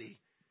eternal city,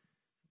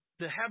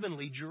 the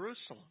heavenly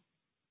Jerusalem.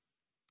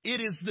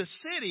 It is the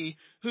city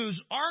whose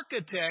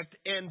architect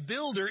and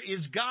builder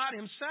is God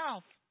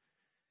himself.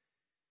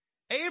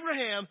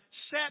 Abraham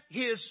set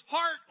his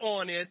heart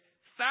on it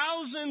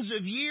thousands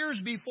of years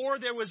before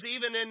there was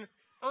even an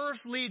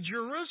earthly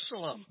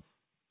Jerusalem,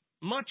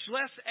 much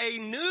less a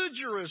new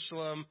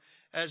Jerusalem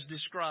as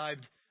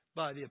described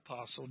by the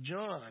Apostle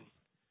John.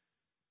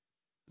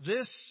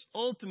 This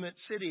ultimate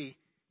city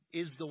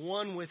is the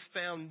one with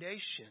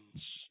foundations.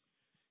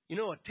 You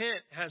know, a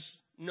tent has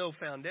no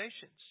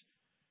foundations.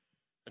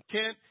 A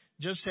tent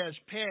just has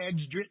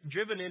pegs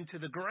driven into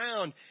the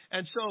ground.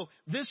 And so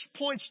this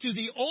points to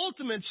the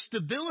ultimate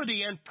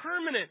stability and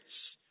permanence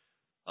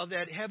of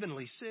that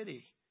heavenly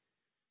city.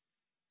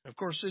 Of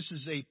course, this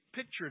is a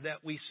picture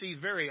that we see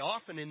very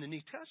often in the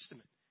New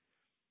Testament.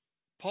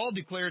 Paul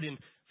declared in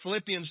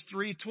Philippians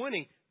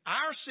 3:20,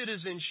 our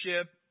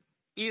citizenship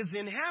is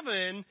in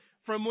heaven,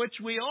 from which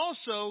we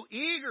also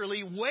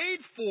eagerly wait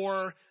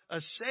for a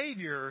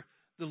Savior,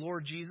 the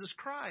Lord Jesus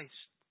Christ.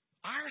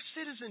 Our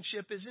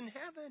citizenship is in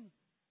heaven.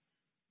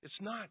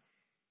 It's not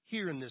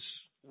here in this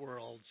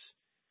world.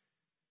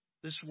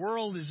 This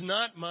world is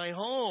not my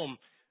home.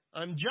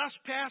 I'm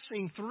just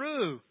passing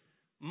through.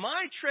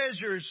 My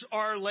treasures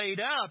are laid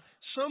up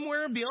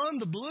somewhere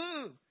beyond the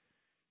blue.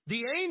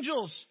 The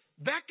angels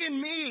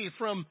beckon me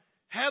from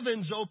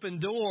heaven's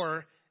open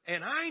door,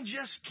 and I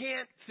just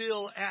can't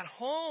feel at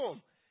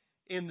home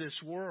in this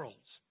world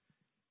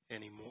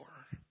anymore.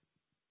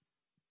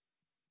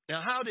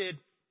 Now, how did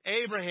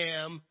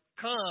Abraham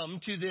come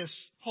to this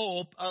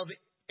hope of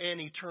an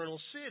eternal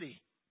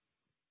city?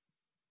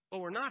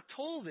 Well, we're not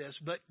told this,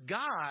 but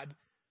God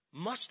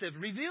must have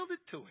revealed it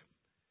to him.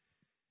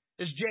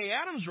 As Jay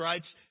Adams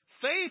writes,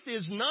 faith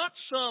is not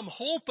some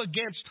hope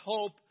against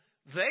hope,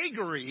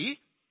 vagary.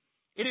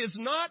 It is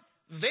not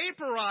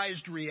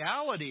vaporized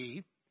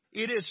reality.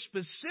 It is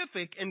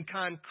specific and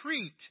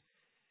concrete.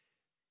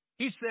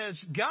 He says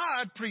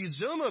God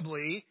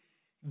presumably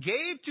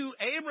gave to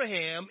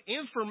Abraham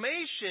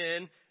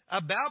information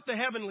about the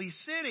heavenly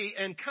city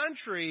and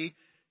country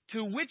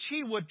to which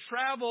he would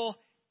travel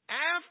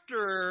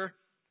after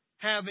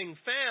having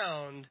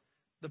found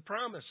the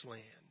promised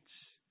land.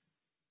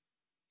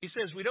 He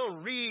says we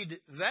don't read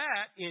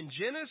that in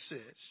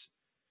Genesis,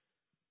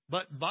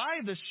 but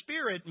by the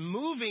Spirit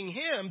moving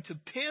him to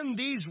pen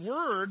these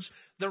words,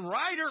 the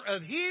writer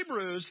of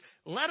Hebrews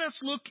let us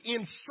look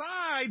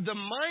inside the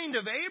mind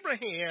of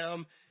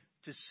Abraham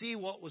to see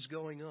what was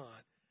going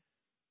on.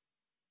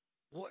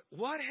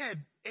 What had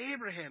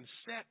Abraham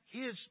set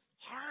his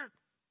heart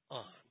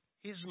on,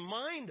 his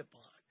mind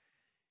upon?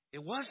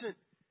 It wasn't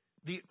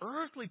the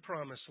earthly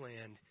promised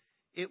land.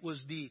 It was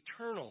the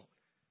eternal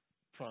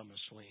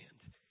promised land.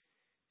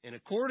 And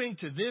according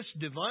to this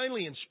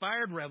divinely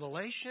inspired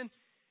revelation,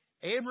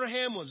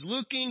 Abraham was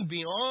looking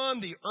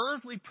beyond the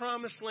earthly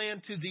promised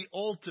land to the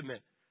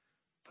ultimate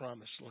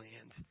promised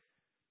land.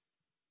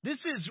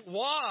 This is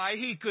why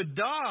he could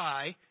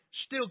die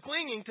still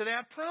clinging to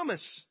that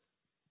promise.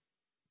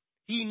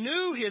 He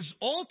knew his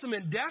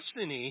ultimate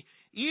destiny,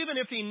 even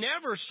if he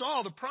never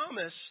saw the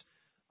promise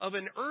of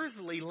an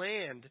earthly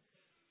land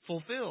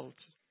fulfilled.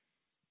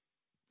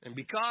 And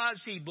because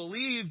he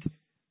believed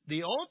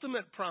the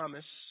ultimate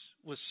promise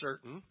was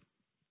certain,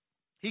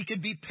 he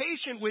could be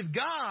patient with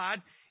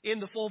God in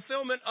the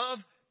fulfillment of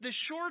the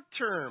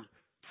short-term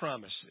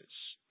promises.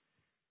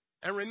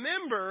 And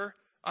remember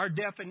our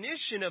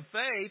definition of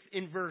faith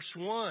in verse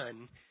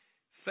 1.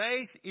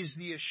 Faith is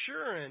the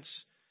assurance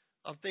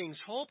of things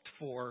hoped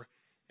for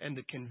and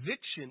the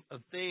conviction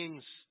of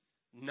things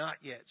not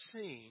yet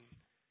seen.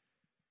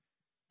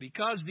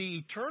 Because the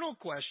eternal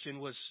question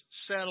was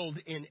settled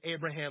in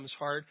Abraham's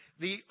heart,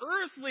 the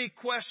earthly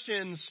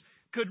questions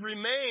could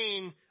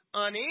remain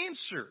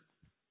unanswered.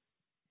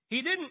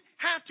 He didn't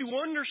have to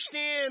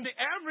understand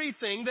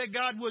everything that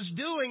God was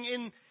doing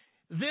in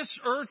this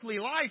earthly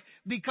life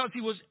because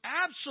he was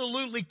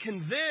absolutely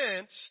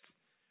convinced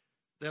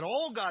that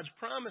all God's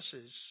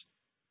promises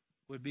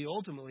would be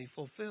ultimately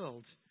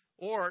fulfilled.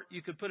 Or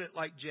you could put it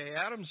like Jay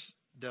Adams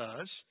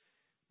does,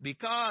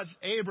 because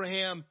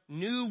Abraham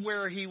knew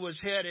where he was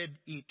headed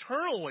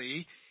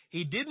eternally,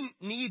 he didn't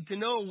need to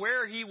know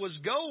where he was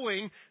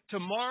going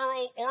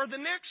tomorrow or the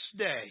next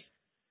day.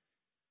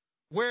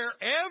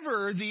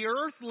 Wherever the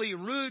earthly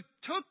route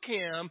took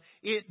him,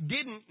 it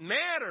didn't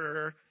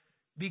matter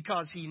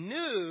because he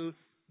knew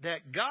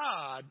that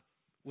God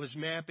was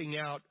mapping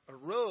out a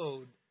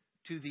road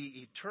to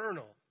the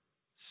eternal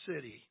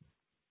city.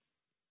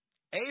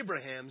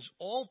 Abraham's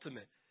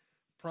ultimate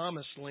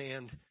promised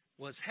land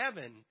was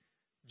heaven,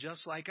 just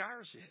like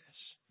ours is.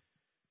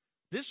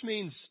 This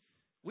means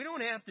we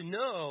don't have to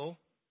know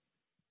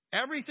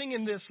everything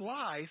in this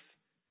life,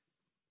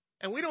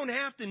 and we don't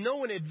have to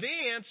know in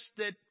advance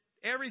that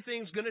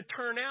everything's going to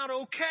turn out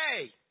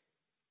okay.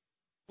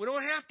 We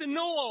don't have to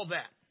know all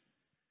that.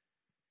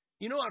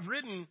 You know, I've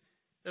written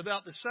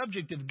about the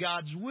subject of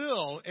God's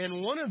will,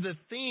 and one of the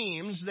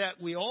themes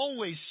that we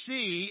always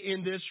see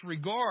in this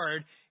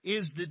regard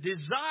is the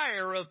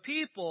desire of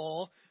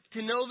people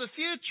to know the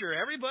future.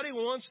 Everybody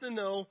wants to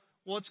know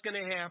what's going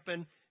to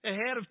happen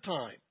ahead of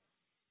time.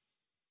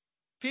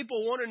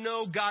 People want to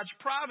know God's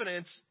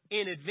providence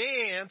in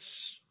advance,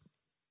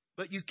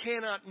 but you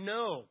cannot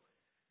know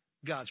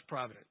God's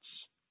providence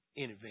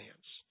in advance.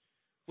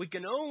 We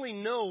can only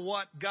know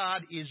what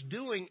God is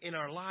doing in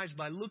our lives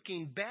by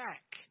looking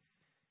back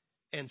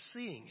and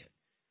seeing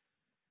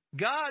it.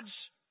 God's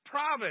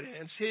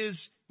providence, His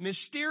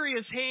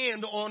mysterious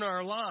hand on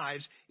our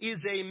lives, is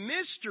a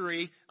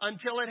mystery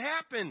until it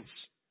happens.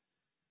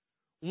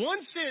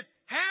 Once it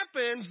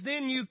happens,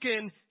 then you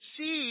can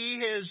see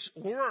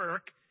His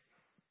work,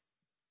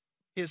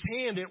 His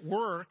hand at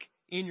work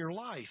in your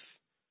life.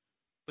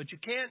 But you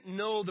can't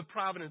know the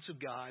providence of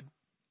God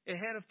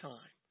ahead of time.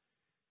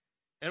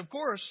 And of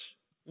course,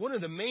 one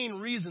of the main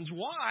reasons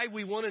why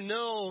we want to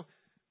know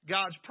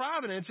God's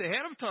providence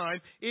ahead of time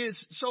is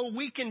so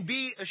we can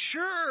be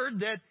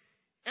assured that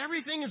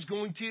everything is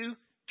going to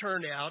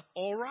turn out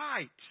all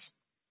right.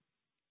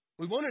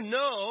 We want to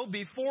know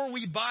before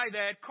we buy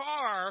that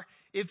car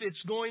if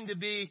it's going to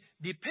be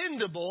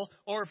dependable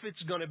or if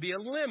it's going to be a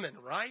lemon,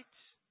 right?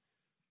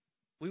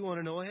 We want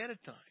to know ahead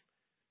of time.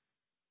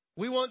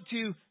 We want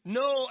to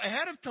know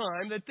ahead of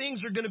time that things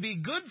are going to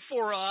be good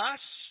for us.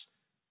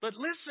 But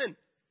listen,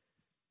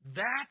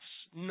 that's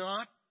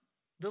not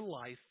the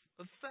life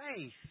of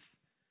faith.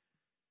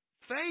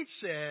 Faith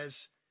says,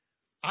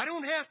 I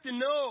don't have to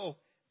know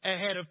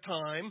ahead of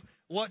time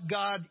what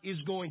God is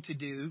going to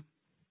do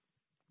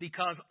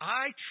because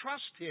I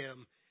trust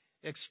Him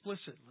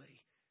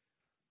explicitly.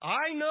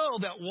 I know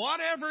that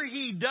whatever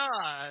He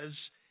does,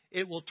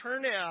 it will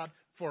turn out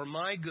for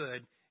my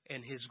good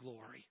and His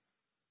glory.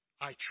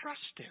 I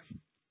trust Him.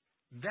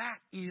 That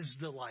is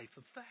the life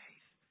of faith.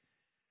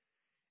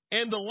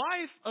 And the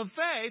life of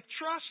faith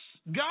trusts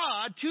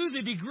God to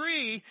the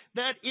degree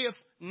that if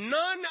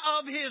none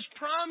of His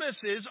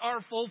promises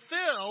are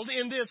fulfilled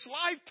in this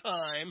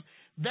lifetime,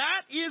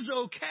 that is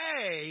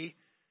okay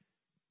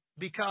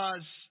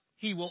because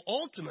He will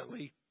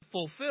ultimately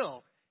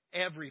fulfill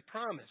every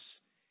promise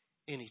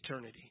in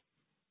eternity.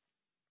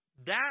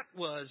 That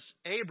was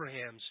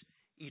Abraham's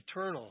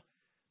eternal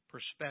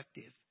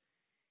perspective.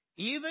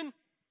 Even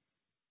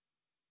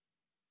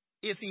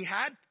if he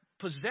had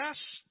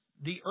possessed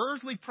the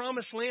earthly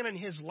promised land in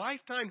his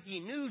lifetime, he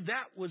knew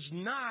that was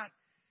not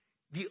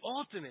the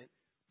ultimate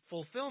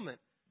fulfillment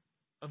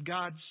of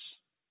God's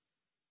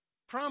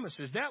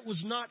promises. That was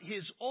not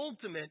his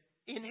ultimate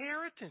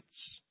inheritance.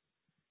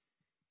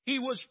 He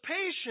was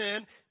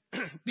patient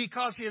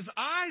because his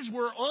eyes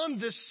were on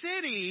the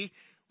city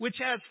which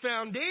has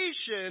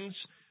foundations,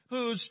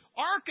 whose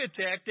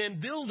architect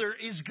and builder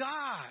is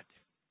God.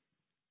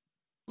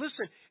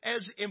 Listen,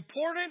 as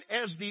important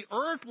as the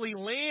earthly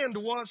land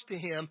was to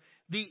him,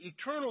 the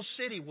eternal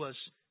city was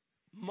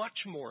much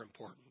more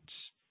important.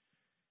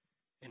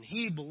 And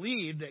he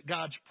believed that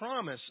God's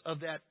promise of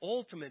that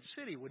ultimate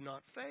city would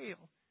not fail.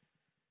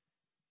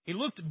 He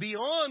looked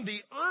beyond the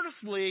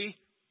earthly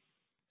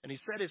and he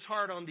set his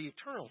heart on the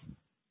eternal.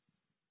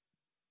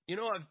 You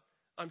know,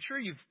 I'm sure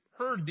you've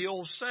heard the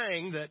old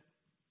saying that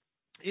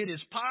it is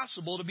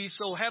possible to be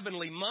so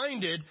heavenly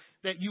minded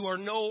that you are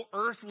no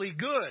earthly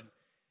good.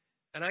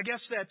 And I guess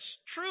that's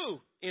true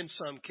in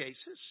some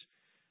cases.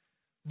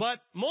 But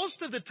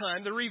most of the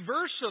time, the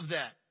reverse of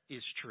that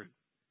is true.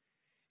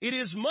 It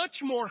is much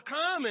more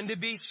common to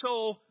be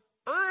so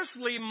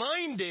earthly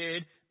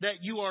minded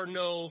that you are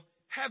no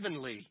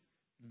heavenly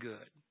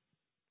good.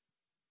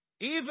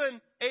 Even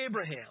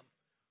Abraham,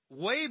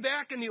 way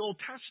back in the Old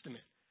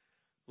Testament,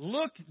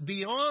 looked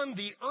beyond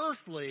the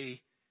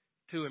earthly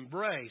to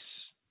embrace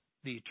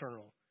the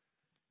eternal.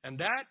 And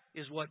that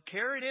is what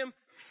carried him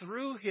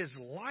through his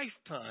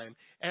lifetime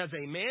as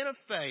a man of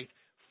faith,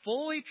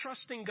 fully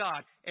trusting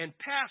God and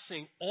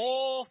passing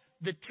all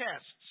the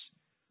tests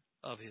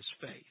of his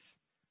faith.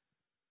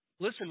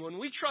 Listen, when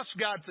we trust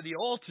God for the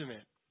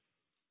ultimate,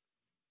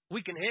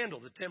 we can handle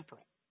the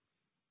temporal.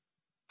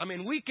 I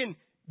mean, we can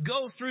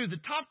go through the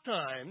tough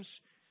times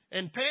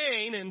and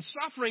pain and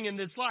suffering in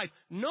this life,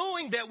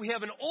 knowing that we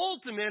have an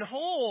ultimate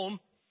home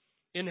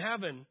in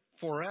heaven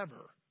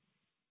forever.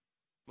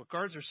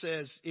 MacArthur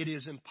says it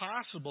is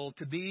impossible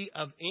to be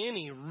of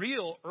any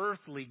real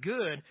earthly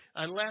good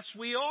unless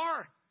we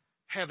are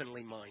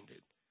heavenly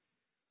minded.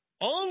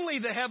 Only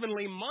the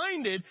heavenly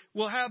minded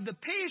will have the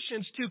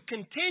patience to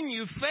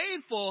continue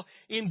faithful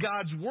in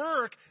God's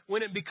work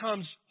when it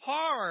becomes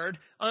hard,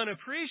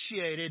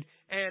 unappreciated,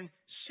 and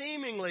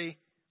seemingly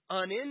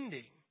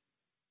unending.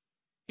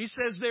 He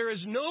says there is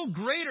no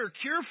greater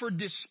cure for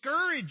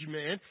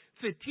discouragement,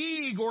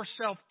 fatigue, or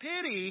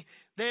self-pity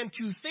than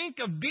to think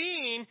of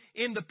being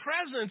in the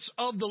presence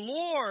of the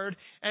Lord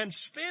and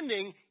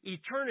spending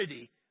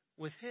eternity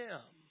with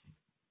Him.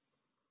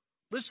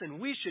 Listen,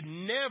 we should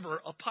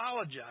never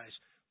apologize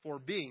for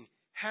being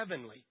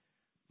heavenly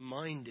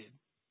minded.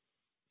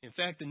 In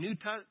fact, the New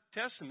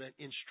Testament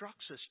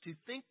instructs us to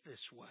think this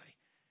way.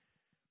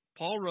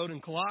 Paul wrote in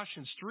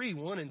Colossians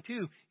 3:1 and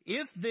 2,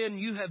 "If then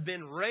you have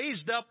been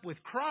raised up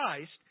with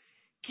Christ,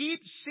 keep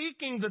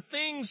seeking the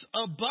things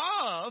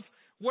above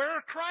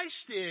where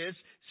Christ is,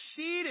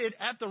 seated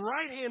at the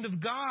right hand of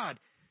God.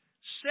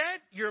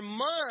 Set your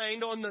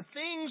mind on the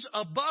things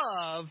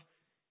above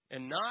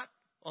and not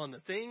on the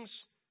things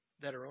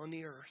that are on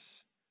the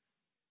earth."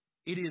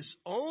 It is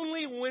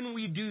only when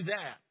we do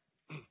that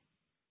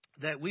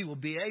that we will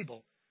be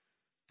able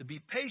to be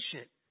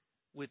patient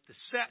with the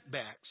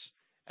setbacks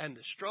and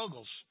the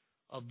struggles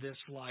of this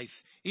life.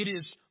 It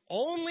is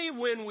only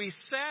when we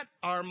set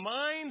our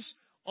minds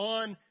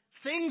on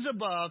things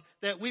above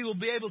that we will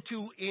be able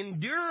to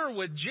endure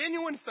with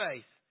genuine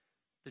faith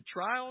the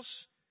trials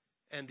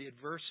and the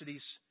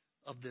adversities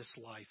of this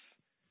life.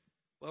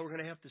 Well, we're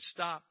going to have to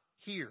stop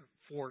here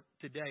for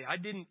today. I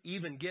didn't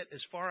even get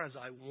as far as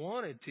I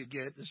wanted to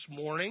get this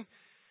morning,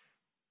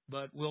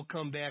 but we'll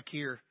come back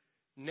here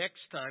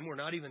next time. We're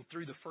not even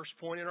through the first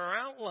point in our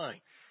outline.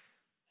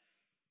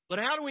 But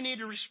how do we need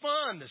to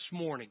respond this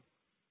morning?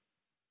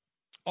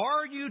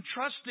 Are you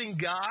trusting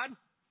God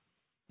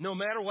no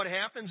matter what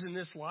happens in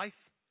this life?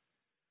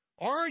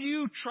 Are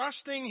you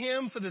trusting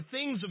Him for the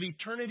things of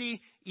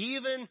eternity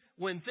even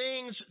when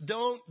things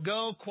don't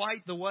go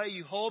quite the way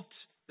you hoped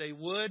they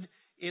would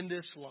in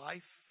this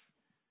life?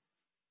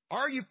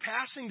 Are you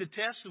passing the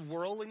test of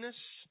worldliness?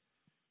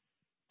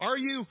 Are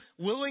you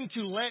willing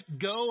to let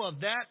go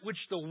of that which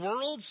the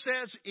world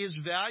says is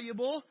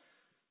valuable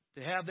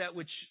to have that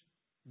which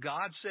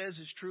God says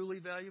is truly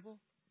valuable?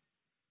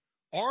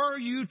 Are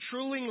you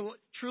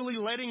truly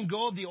letting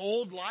go of the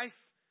old life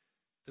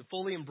to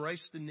fully embrace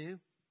the new?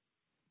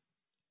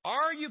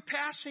 Are you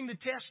passing the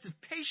test of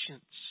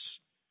patience?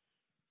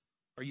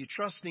 Are you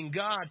trusting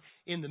God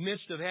in the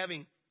midst of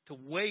having to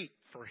wait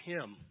for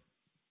Him?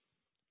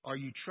 Are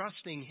you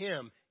trusting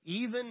Him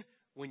even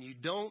when you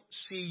don't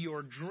see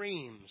your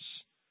dreams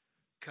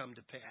come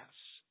to pass?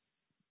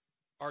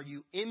 Are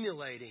you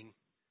emulating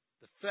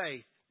the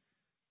faith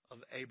of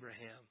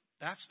Abraham?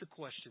 That's the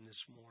question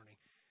this morning.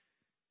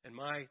 And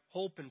my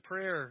hope and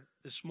prayer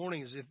this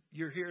morning is if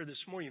you're here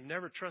this morning, you've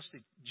never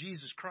trusted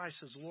Jesus Christ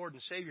as Lord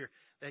and Savior,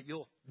 that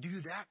you'll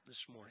do that this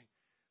morning.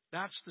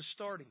 That's the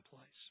starting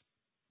place.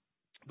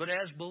 But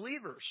as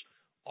believers,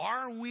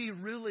 are we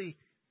really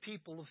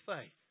people of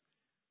faith?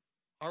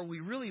 Are we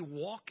really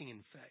walking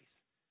in faith?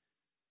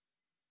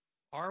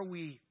 Are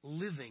we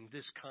living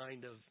this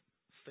kind of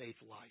faith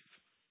life?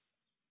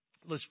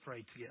 Let's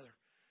pray together.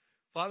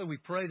 Father, we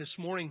pray this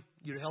morning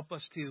you'd help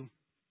us to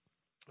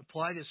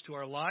apply this to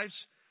our lives.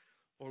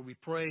 Or we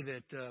pray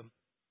that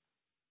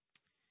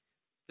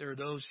there are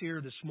those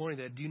here this morning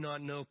that do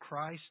not know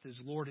Christ as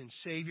Lord and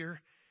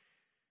Savior,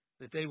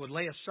 that they would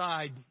lay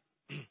aside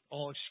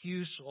all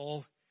excuse,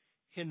 all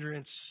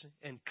hindrance,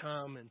 and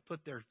come and put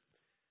their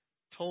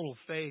total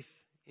faith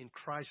in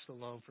Christ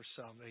alone for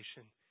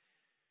salvation.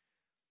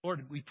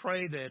 Lord, we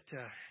pray that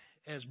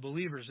as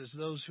believers, as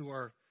those who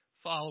are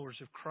followers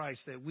of Christ,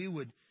 that we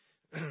would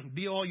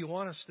be all you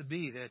want us to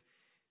be,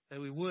 that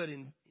we would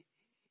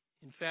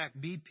in fact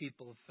be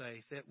people of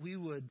faith, that we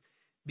would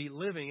be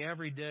living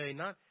every day,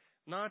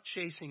 not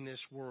chasing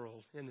this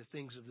world and the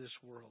things of this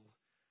world,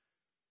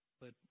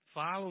 but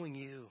following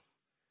you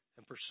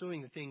and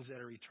pursuing the things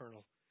that are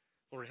eternal.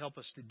 Lord, help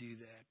us to do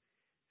that.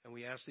 And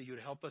we ask that you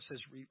would help us as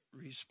we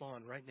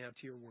respond right now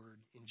to your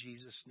word. In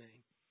Jesus'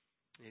 name,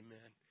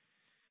 amen.